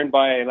been burned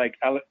by like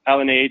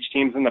LNH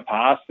teams in the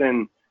past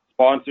and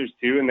sponsors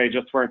too, and they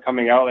just weren't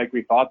coming out like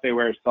we thought they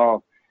were.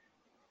 So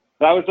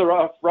that was a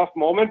rough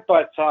moment.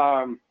 But,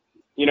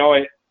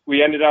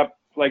 we ended up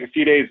like a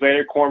few days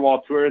later,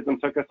 Cornwall Tourism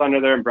took us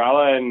under their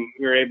umbrella, and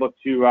we were able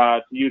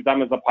to use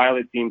them as a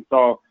pilot team.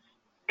 So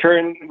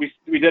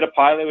we did a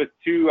pilot with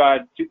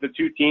the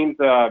 2 teams,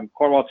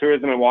 Cornwall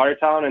Tourism and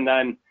Watertown, and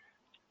then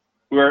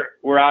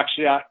we're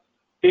actually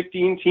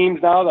 15 teams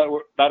now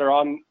that are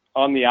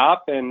on the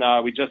app,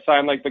 and we just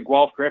signed like the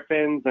Guelph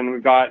Griffins, and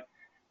we've got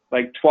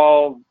like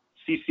 12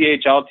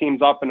 CCHL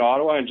teams up in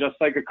Ottawa. And just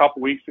like a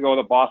couple weeks ago,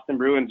 the Boston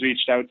Bruins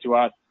reached out to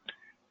us,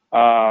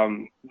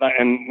 and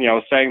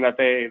saying that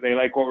they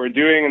like what we're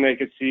doing and they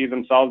could see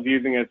themselves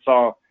using it.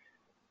 So,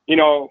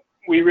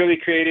 we really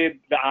created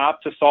the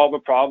app to solve a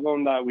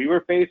problem that we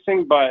were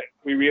facing, but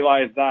we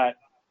realized that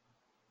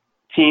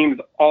teams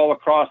all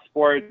across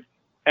sports,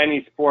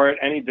 any sport,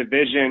 any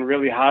division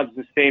really has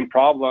the same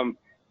problem.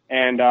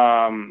 And,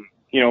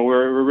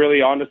 we're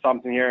really onto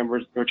something here, and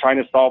we're trying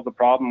to solve the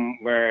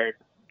problem where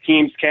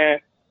teams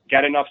can't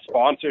get enough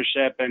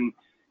sponsorship. And,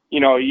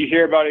 you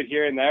hear about it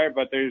here and there,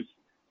 but there's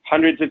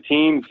hundreds of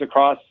teams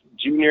across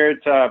junior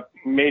to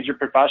major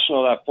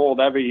professional that fold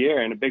every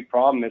year, and a big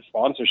problem is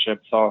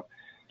sponsorship. So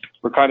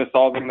we're kind of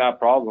solving that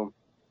problem.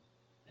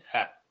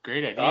 Yeah,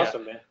 great idea.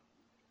 Awesome, man.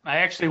 I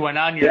actually went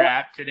on your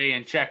app today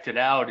and checked it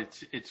out.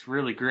 It's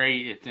really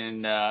great.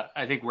 And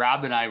I think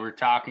Rob and I were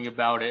talking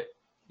about it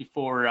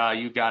before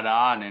you got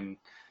on, and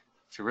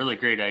it's a really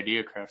great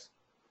idea, Kris.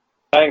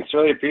 Thanks.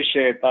 Really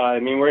appreciate that. I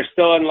mean, we're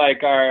still in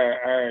like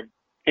our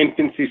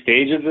infancy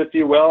stages, if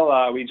you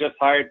will. We just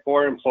hired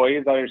 4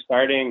 employees that are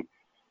starting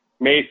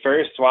May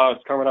 1st. Wow,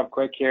 it's coming up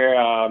quick here.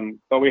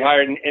 But we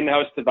hired an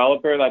in-house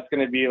developer that's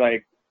going to be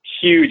like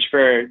huge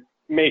for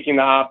making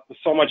the app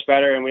so much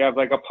better. And we have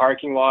like a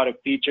parking lot of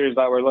features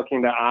that we're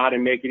looking to add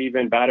and make it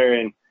even better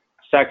and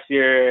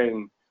sexier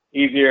and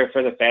easier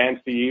for the fans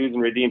to use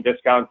and redeem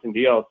discounts and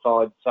deals.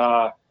 So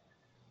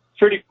it's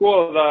pretty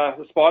cool.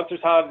 The sponsors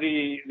have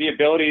the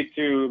ability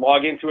to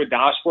log into a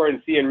dashboard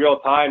and see in real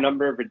time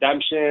number of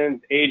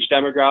redemptions, age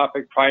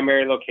demographic,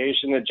 primary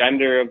location, the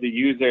gender of the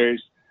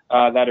users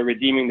that are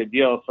redeeming the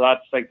deal. So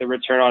that's like the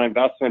return on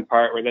investment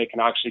part, where they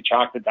can actually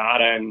track the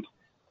data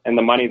and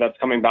the money that's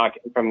coming back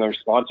from their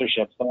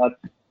sponsorship. So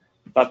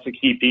that's the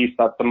key piece.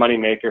 That's the money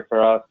maker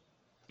for us.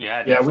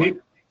 Yeah,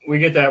 we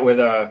get that with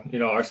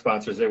our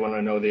sponsors. They want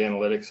to know the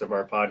analytics of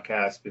our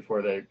podcast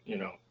before they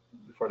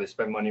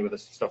spend money with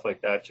us and stuff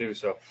like that too.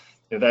 So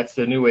that's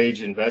the new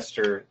age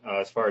investor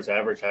as far as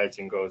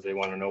advertising goes. They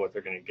want to know what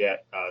they're going to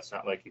get. It's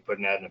not like you put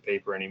an ad in the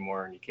paper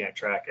anymore and you can't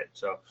track it.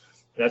 So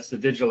that's the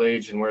digital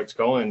age and where it's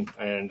going.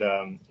 And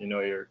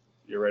you're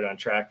right on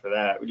track for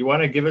that. Would you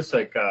want to give us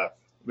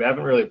we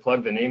haven't really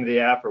plugged the name of the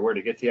app or where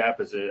to get the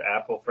app? Is it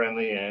Apple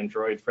friendly,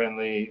 Android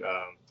friendly?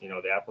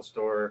 The Apple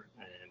Store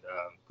and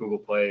Google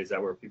Play. Is that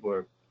where people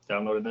are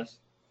downloading this?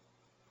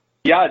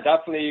 Yeah,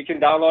 definitely. You can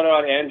download it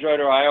on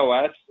Android or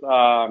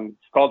iOS.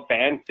 It's called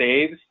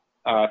FanSaves,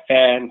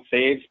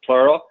 FanSaves,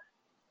 plural.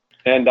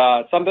 And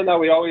something that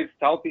we always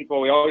tell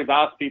people, we always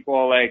ask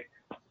people, like,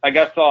 I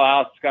guess I'll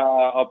ask,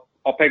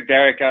 I'll pick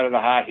Derek out of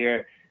the hat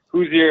here.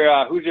 Who's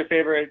your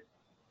favorite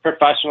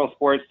professional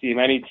sports team?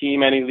 Any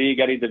team, any league,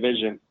 any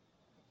division?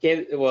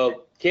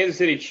 Kansas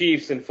City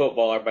Chiefs in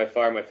football are by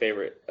far my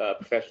favorite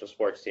professional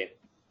sports team.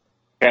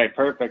 Okay,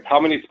 perfect. How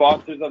many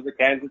sponsors of the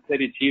Kansas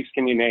City Chiefs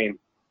can you name?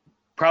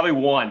 Probably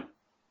one.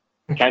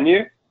 Can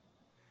you?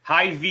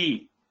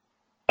 Hy-Vee.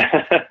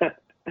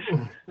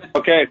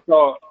 Okay,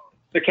 so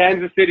the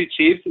Kansas City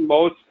Chiefs and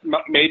most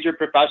major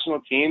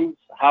professional teams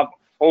have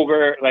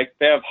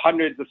they have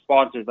hundreds of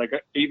sponsors, like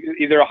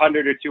either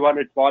 100 or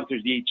 200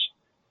 sponsors each.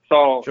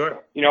 So,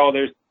 sure.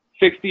 There's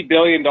 $60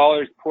 billion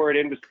poured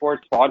into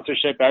sports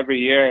sponsorship every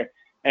year,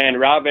 and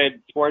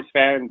rabid sports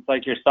fans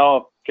like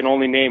yourself can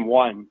only name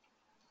one.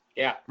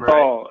 Yeah.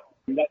 So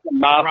that's a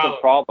massive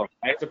problem.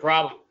 Right? It's a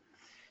problem.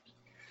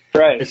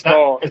 Right. It's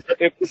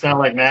not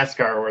like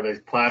NASCAR where they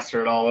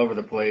plaster it all over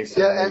the place.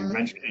 Yeah,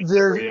 and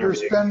they're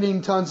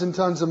spending tons and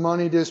tons of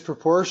money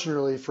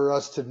disproportionately for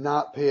us to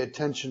not pay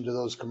attention to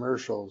those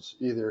commercials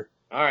either.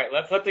 All right,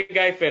 let's let the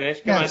guy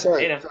finish. Come on.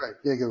 Sorry.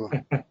 Yeah, good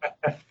one.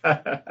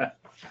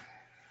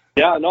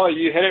 Yeah, no,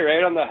 you hit it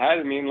right on the head.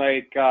 I mean,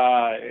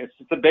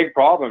 it's a big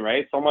problem,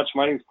 right? So much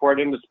money is poured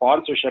into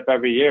sponsorship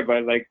every year,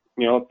 but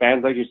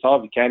fans like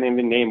yourself, you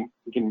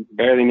can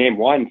barely name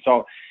one.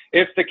 So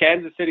if the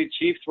Kansas City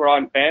Chiefs were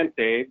on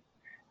FanSaves,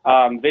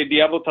 they'd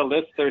be able to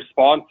list their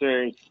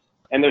sponsors,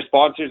 and their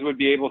sponsors would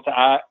be able to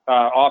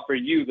offer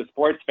you, the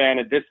sports fan,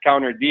 a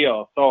discount or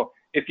deal. So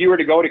if you were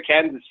to go to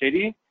Kansas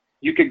City,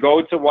 you could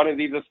go to one of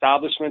these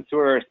establishments who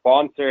are a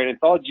sponsor, and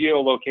it's all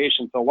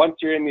geolocation. So once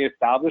you're in the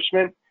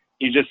establishment,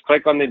 you just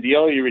click on the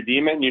deal, you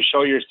redeem it, and you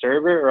show your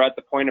server or at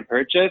the point of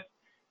purchase,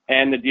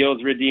 and the deal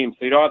is redeemed.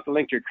 So you don't have to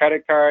link your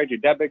credit card, your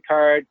debit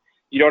card.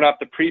 You don't have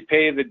to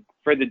prepay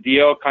for the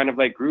deal, kind of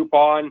like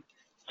Groupon.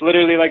 It's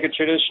literally like a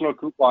traditional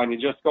coupon. You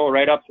just go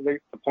right up to the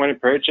point of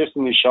purchase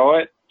and you show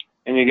it,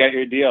 and you get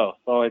your deal.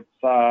 So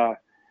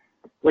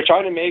we're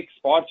trying to make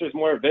sponsors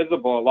more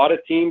visible. A lot of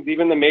teams,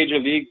 even the major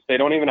leagues, they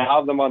don't even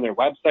have them on their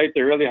website.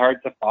 They're really hard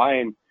to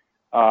find.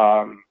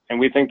 And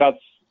we think that's,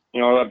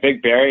 a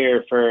big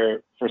barrier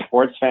for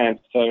sports fans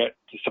to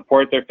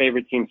support their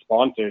favorite team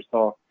sponsors.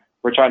 So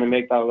we're trying to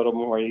make that a little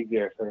more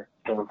easier for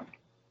them.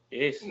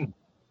 Yes.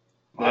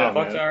 Wow,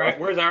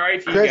 where's our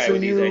IT Kris, guy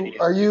with these ideas?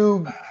 Are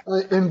you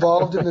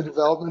involved in the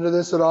development of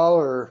this at all,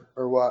 or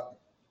what?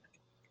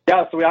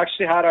 Yeah, so we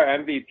actually had our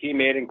MVP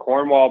made in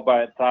Cornwall,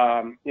 but,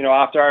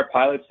 after our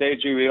pilot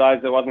stage, we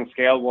realized it wasn't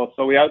scalable.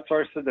 So we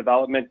outsourced the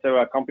development to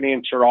a company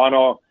in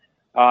Toronto.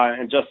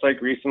 And just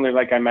like recently,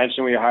 like I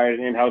mentioned, we hired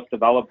an in-house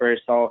developer.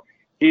 So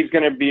he's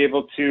going to be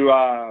able to,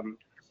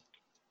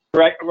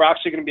 we're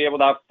actually going to be able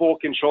to have full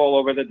control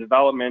over the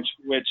development,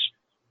 which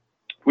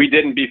we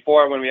didn't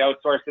before. When we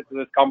outsourced it to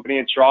this company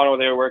in Toronto,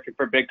 they were working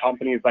for big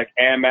companies like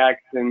Amex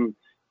and,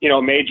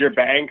 major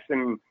banks,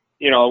 and,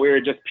 we were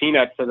just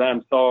peanuts to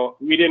them. So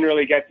we didn't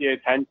really get the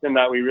attention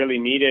that we really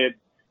needed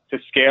to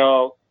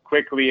scale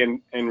quickly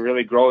and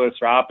really grow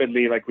this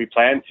rapidly like we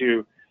planned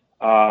to.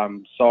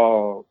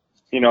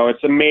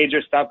 It's a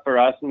major step for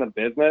us in the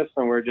business,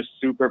 and we're just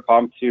super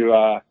pumped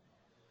to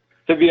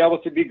be able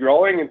to be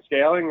growing and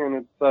scaling, and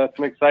it's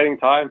an exciting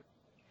time.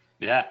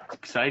 Yeah,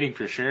 exciting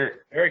for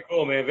sure. Very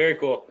cool, man. Very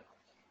cool.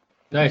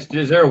 Nice.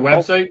 Is there a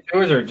website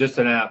to it or just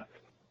an app?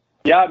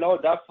 Yeah, no,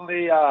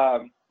 definitely.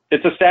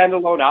 It's a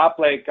standalone app.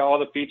 Like, all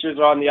the features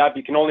are on the app.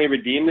 You can only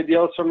redeem the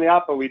deals from the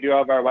app, but we do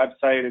have our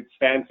website. It's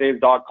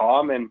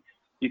fansaves.com, and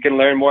you can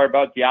learn more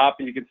about the app,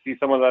 and you can see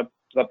some of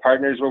the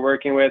partners we're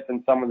working with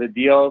and some of the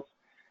deals.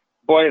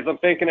 Boys, I'm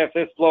thinking if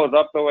this blows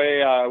up the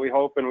way we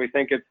hope and we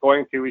think it's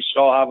going to, we should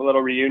all have a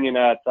little reunion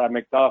at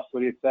McDuff's.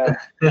 What do you say?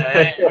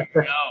 There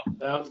we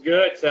go. Sounds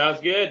good.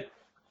 Sounds good.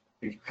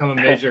 Become a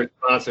major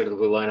sponsor to the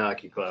Blue Line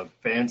Hockey Club.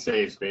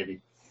 FanSaves, baby.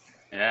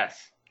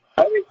 Yes.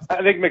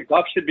 I think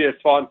McDuff should be a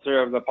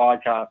sponsor of the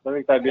podcast. I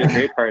think that'd be a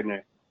great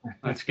partner.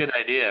 That's a good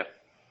idea.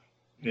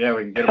 Yeah,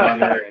 we can get them on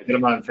there. Get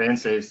them on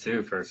FanSaves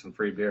too for some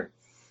free beer.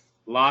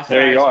 Lost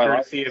There you eyes go.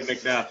 courtesy of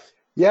McDuff.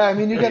 Yeah, I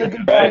mean, you got a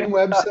good clean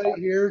website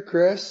here,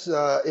 Kris.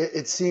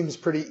 It seems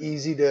pretty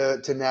easy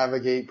to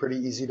navigate, pretty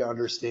easy to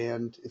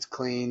understand. It's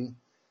clean.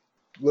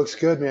 Looks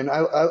good, man.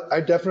 I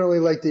definitely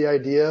like the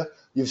idea.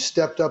 You've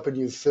stepped up and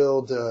you've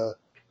filled a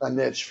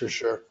niche for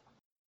sure.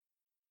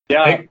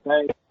 Yeah,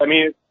 I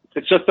mean,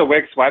 it's just a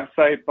Wix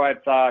website,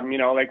 but,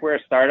 we're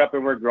a startup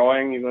and we're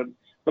growing.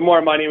 The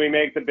more money we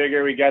make, the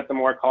bigger we get, the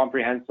more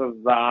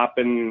comprehensive the app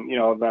and,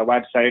 the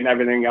website and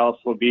everything else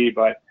will be.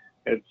 But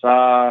it's,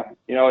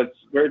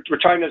 we're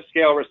trying to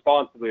scale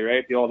responsibly,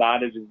 right? The old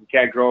adage is you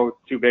can't grow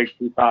too big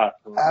too fast.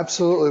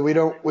 Absolutely. We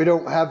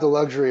don't have the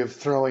luxury of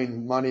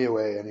throwing money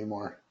away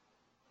anymore.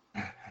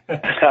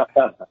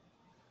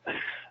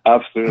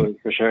 Absolutely,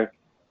 for sure.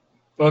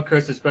 Well,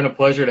 Kris, it's been a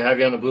pleasure to have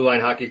you on the Blue Line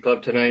Hockey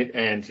Club tonight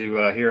and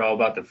to hear all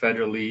about the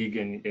Federal League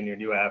and your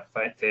new app,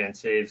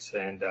 FanSaves.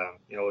 And,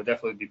 we'll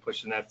definitely be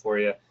pushing that for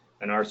you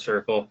in our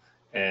circle.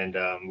 And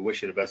we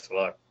wish you the best of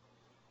luck.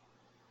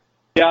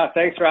 Yeah,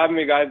 thanks for having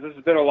me, guys. This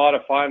has been a lot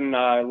of fun.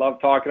 I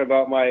love talking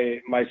about my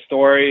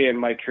story and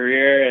my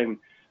career. And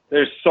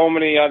there's so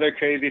many other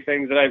crazy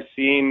things that I've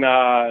seen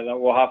that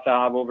we'll have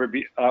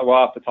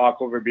to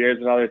talk over beers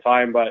another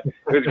time. But it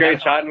was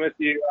great chatting with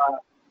you.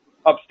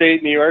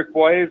 Upstate New York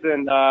boys,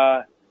 and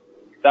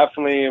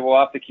definitely we'll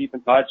have to keep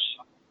in touch.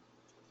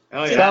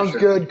 Oh, yeah, Sounds sure.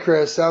 good,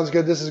 Kris. Sounds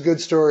good. This is a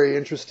good story.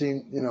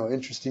 Interesting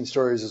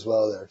stories as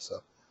well there. So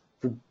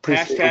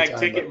appreciate your Hashtag time,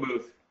 ticket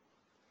booth.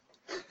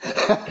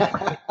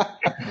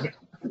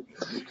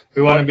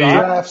 We want to be.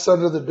 Drafts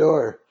under the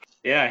door.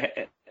 Yeah,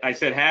 I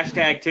said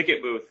hashtag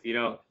ticket booth.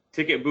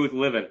 Ticket booth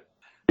living.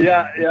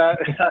 Yeah.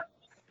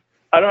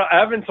 I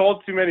haven't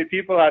told too many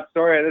people that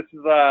story. This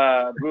is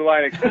a Blue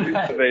Line exclusive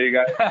that you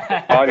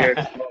guys on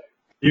here.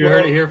 You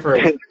heard it here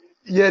first.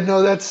 Yeah,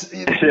 no, that's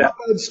not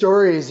bad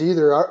stories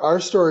either. Our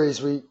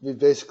stories we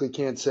basically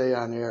can't say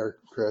on air,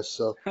 Kris.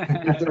 So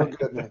you're doing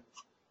good, man.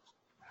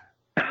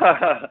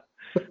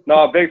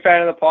 No, a big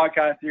fan of the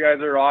podcast. You guys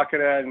are rocking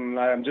it, and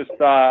I'm just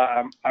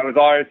I was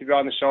honored to be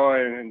on the show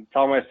and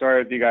tell my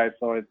story with you guys.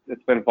 So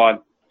it's been fun.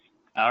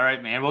 All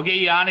right, man. We'll get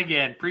you on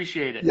again.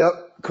 Appreciate it.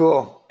 Yep,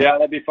 cool. Yeah,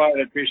 that'd be fun.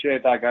 I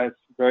appreciate that, guys.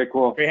 Very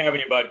cool. Great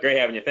having you, bud. Great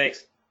having you.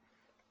 Thanks.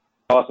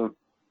 Awesome.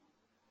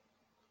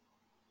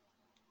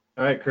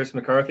 All right, Kris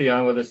McCarthy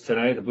on with us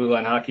tonight, the Blue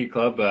Line Hockey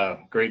Club.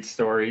 Great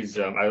stories.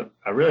 I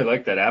really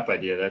like that app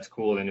idea. That's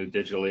cool, the new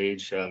digital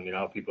age.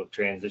 How people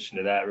transition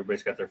to that.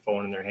 Everybody's got their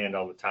phone in their hand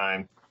all the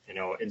time.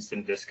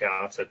 Instant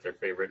discounts at their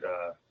favorite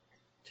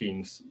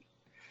teams.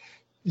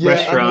 Yeah,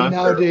 Restaurants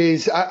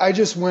nowadays, I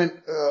just went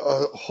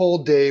a whole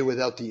day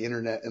without the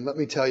internet, and let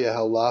me tell you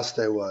how lost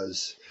I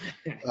was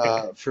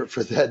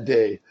for that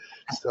day.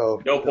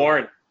 So No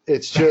porn.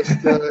 it's just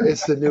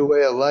it's the new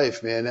way of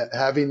life, man.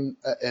 Having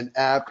an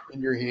app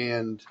in your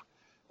hand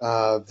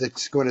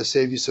that's going to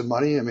save you some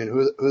money. I mean,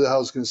 who the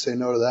hell is going to say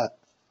no to that?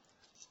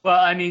 Well,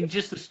 I mean,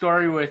 just the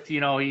story with,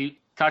 he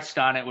touched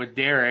on it with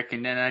Derek,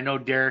 and then I know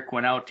Derek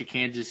went out to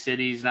Kansas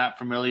City. He's not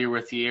familiar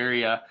with the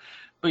area.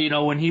 But,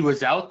 when he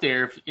was out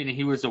there and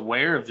he was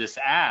aware of this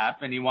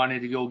app and he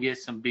wanted to go get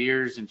some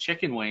beers and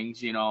chicken wings,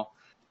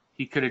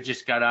 he could have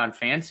just got on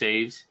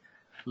FanSaves,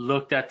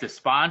 looked at the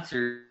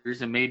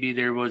sponsors, and maybe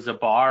there was a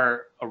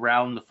bar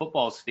around the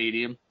football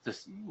stadium.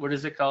 What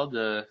is it called?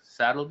 The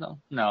Saddle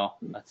Dome? No,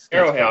 that's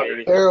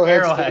Arrowhead.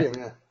 Arrowhead Stadium,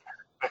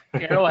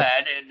 yeah.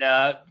 Arrowhead,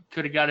 and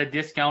could have got a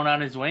discount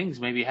on his wings,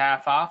 maybe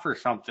half off or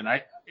something.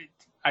 I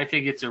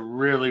think it's a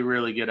really,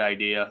 really good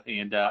idea,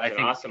 and I That's think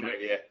an awesome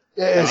idea.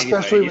 Yeah,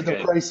 especially with he's the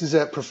good. prices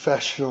at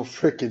professional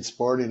freaking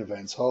sporting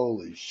events.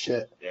 Holy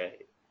shit.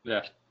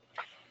 Yeah.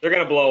 They're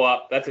gonna blow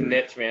up. That's a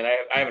niche, man. I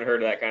haven't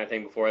heard of that kind of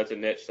thing before. That's a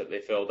niche that they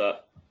filled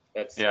up.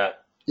 That's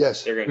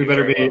Yes. They're gonna We do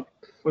better very be well.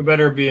 we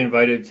better be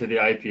invited to the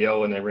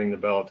IPO when they ring the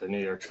bell at the New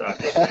York Stock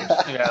Exchange.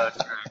 Yeah, that's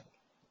right.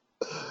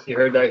 You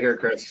heard that here,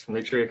 Kris.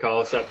 Make sure you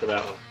call us up for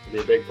that one.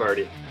 It'll be a big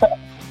party.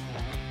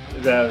 It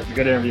was a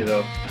good interview,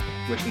 though.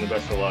 Wishing the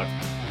best of luck.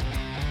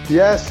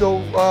 Yeah, so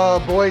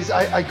boys,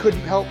 I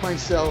couldn't help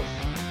myself.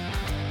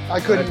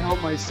 During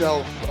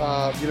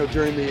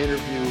the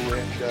interview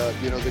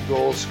and, the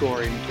goal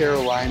scoring,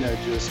 Carolina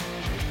just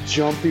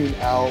jumping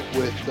out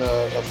with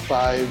a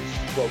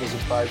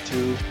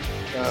 5-2,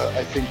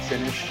 I think,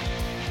 finish.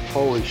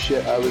 Holy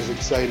shit, I was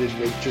excited.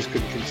 I just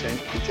couldn't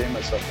contain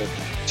myself there.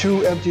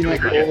 2 empty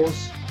net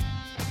goals.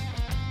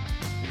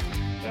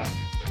 Yeah,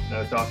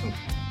 that's awesome.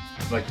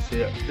 I'd like to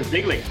see it. It's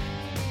big league.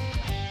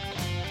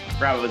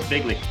 Bravo, it's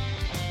big league.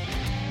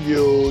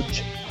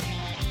 Huge.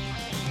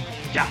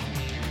 Yeah.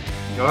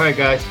 All right,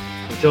 guys.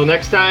 Until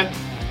next time,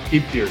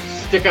 keep your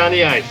stick on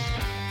the ice.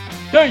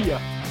 Yeah.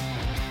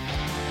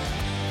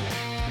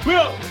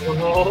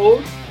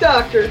 Oh,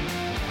 doctor.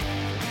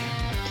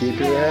 Keep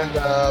your hand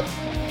up.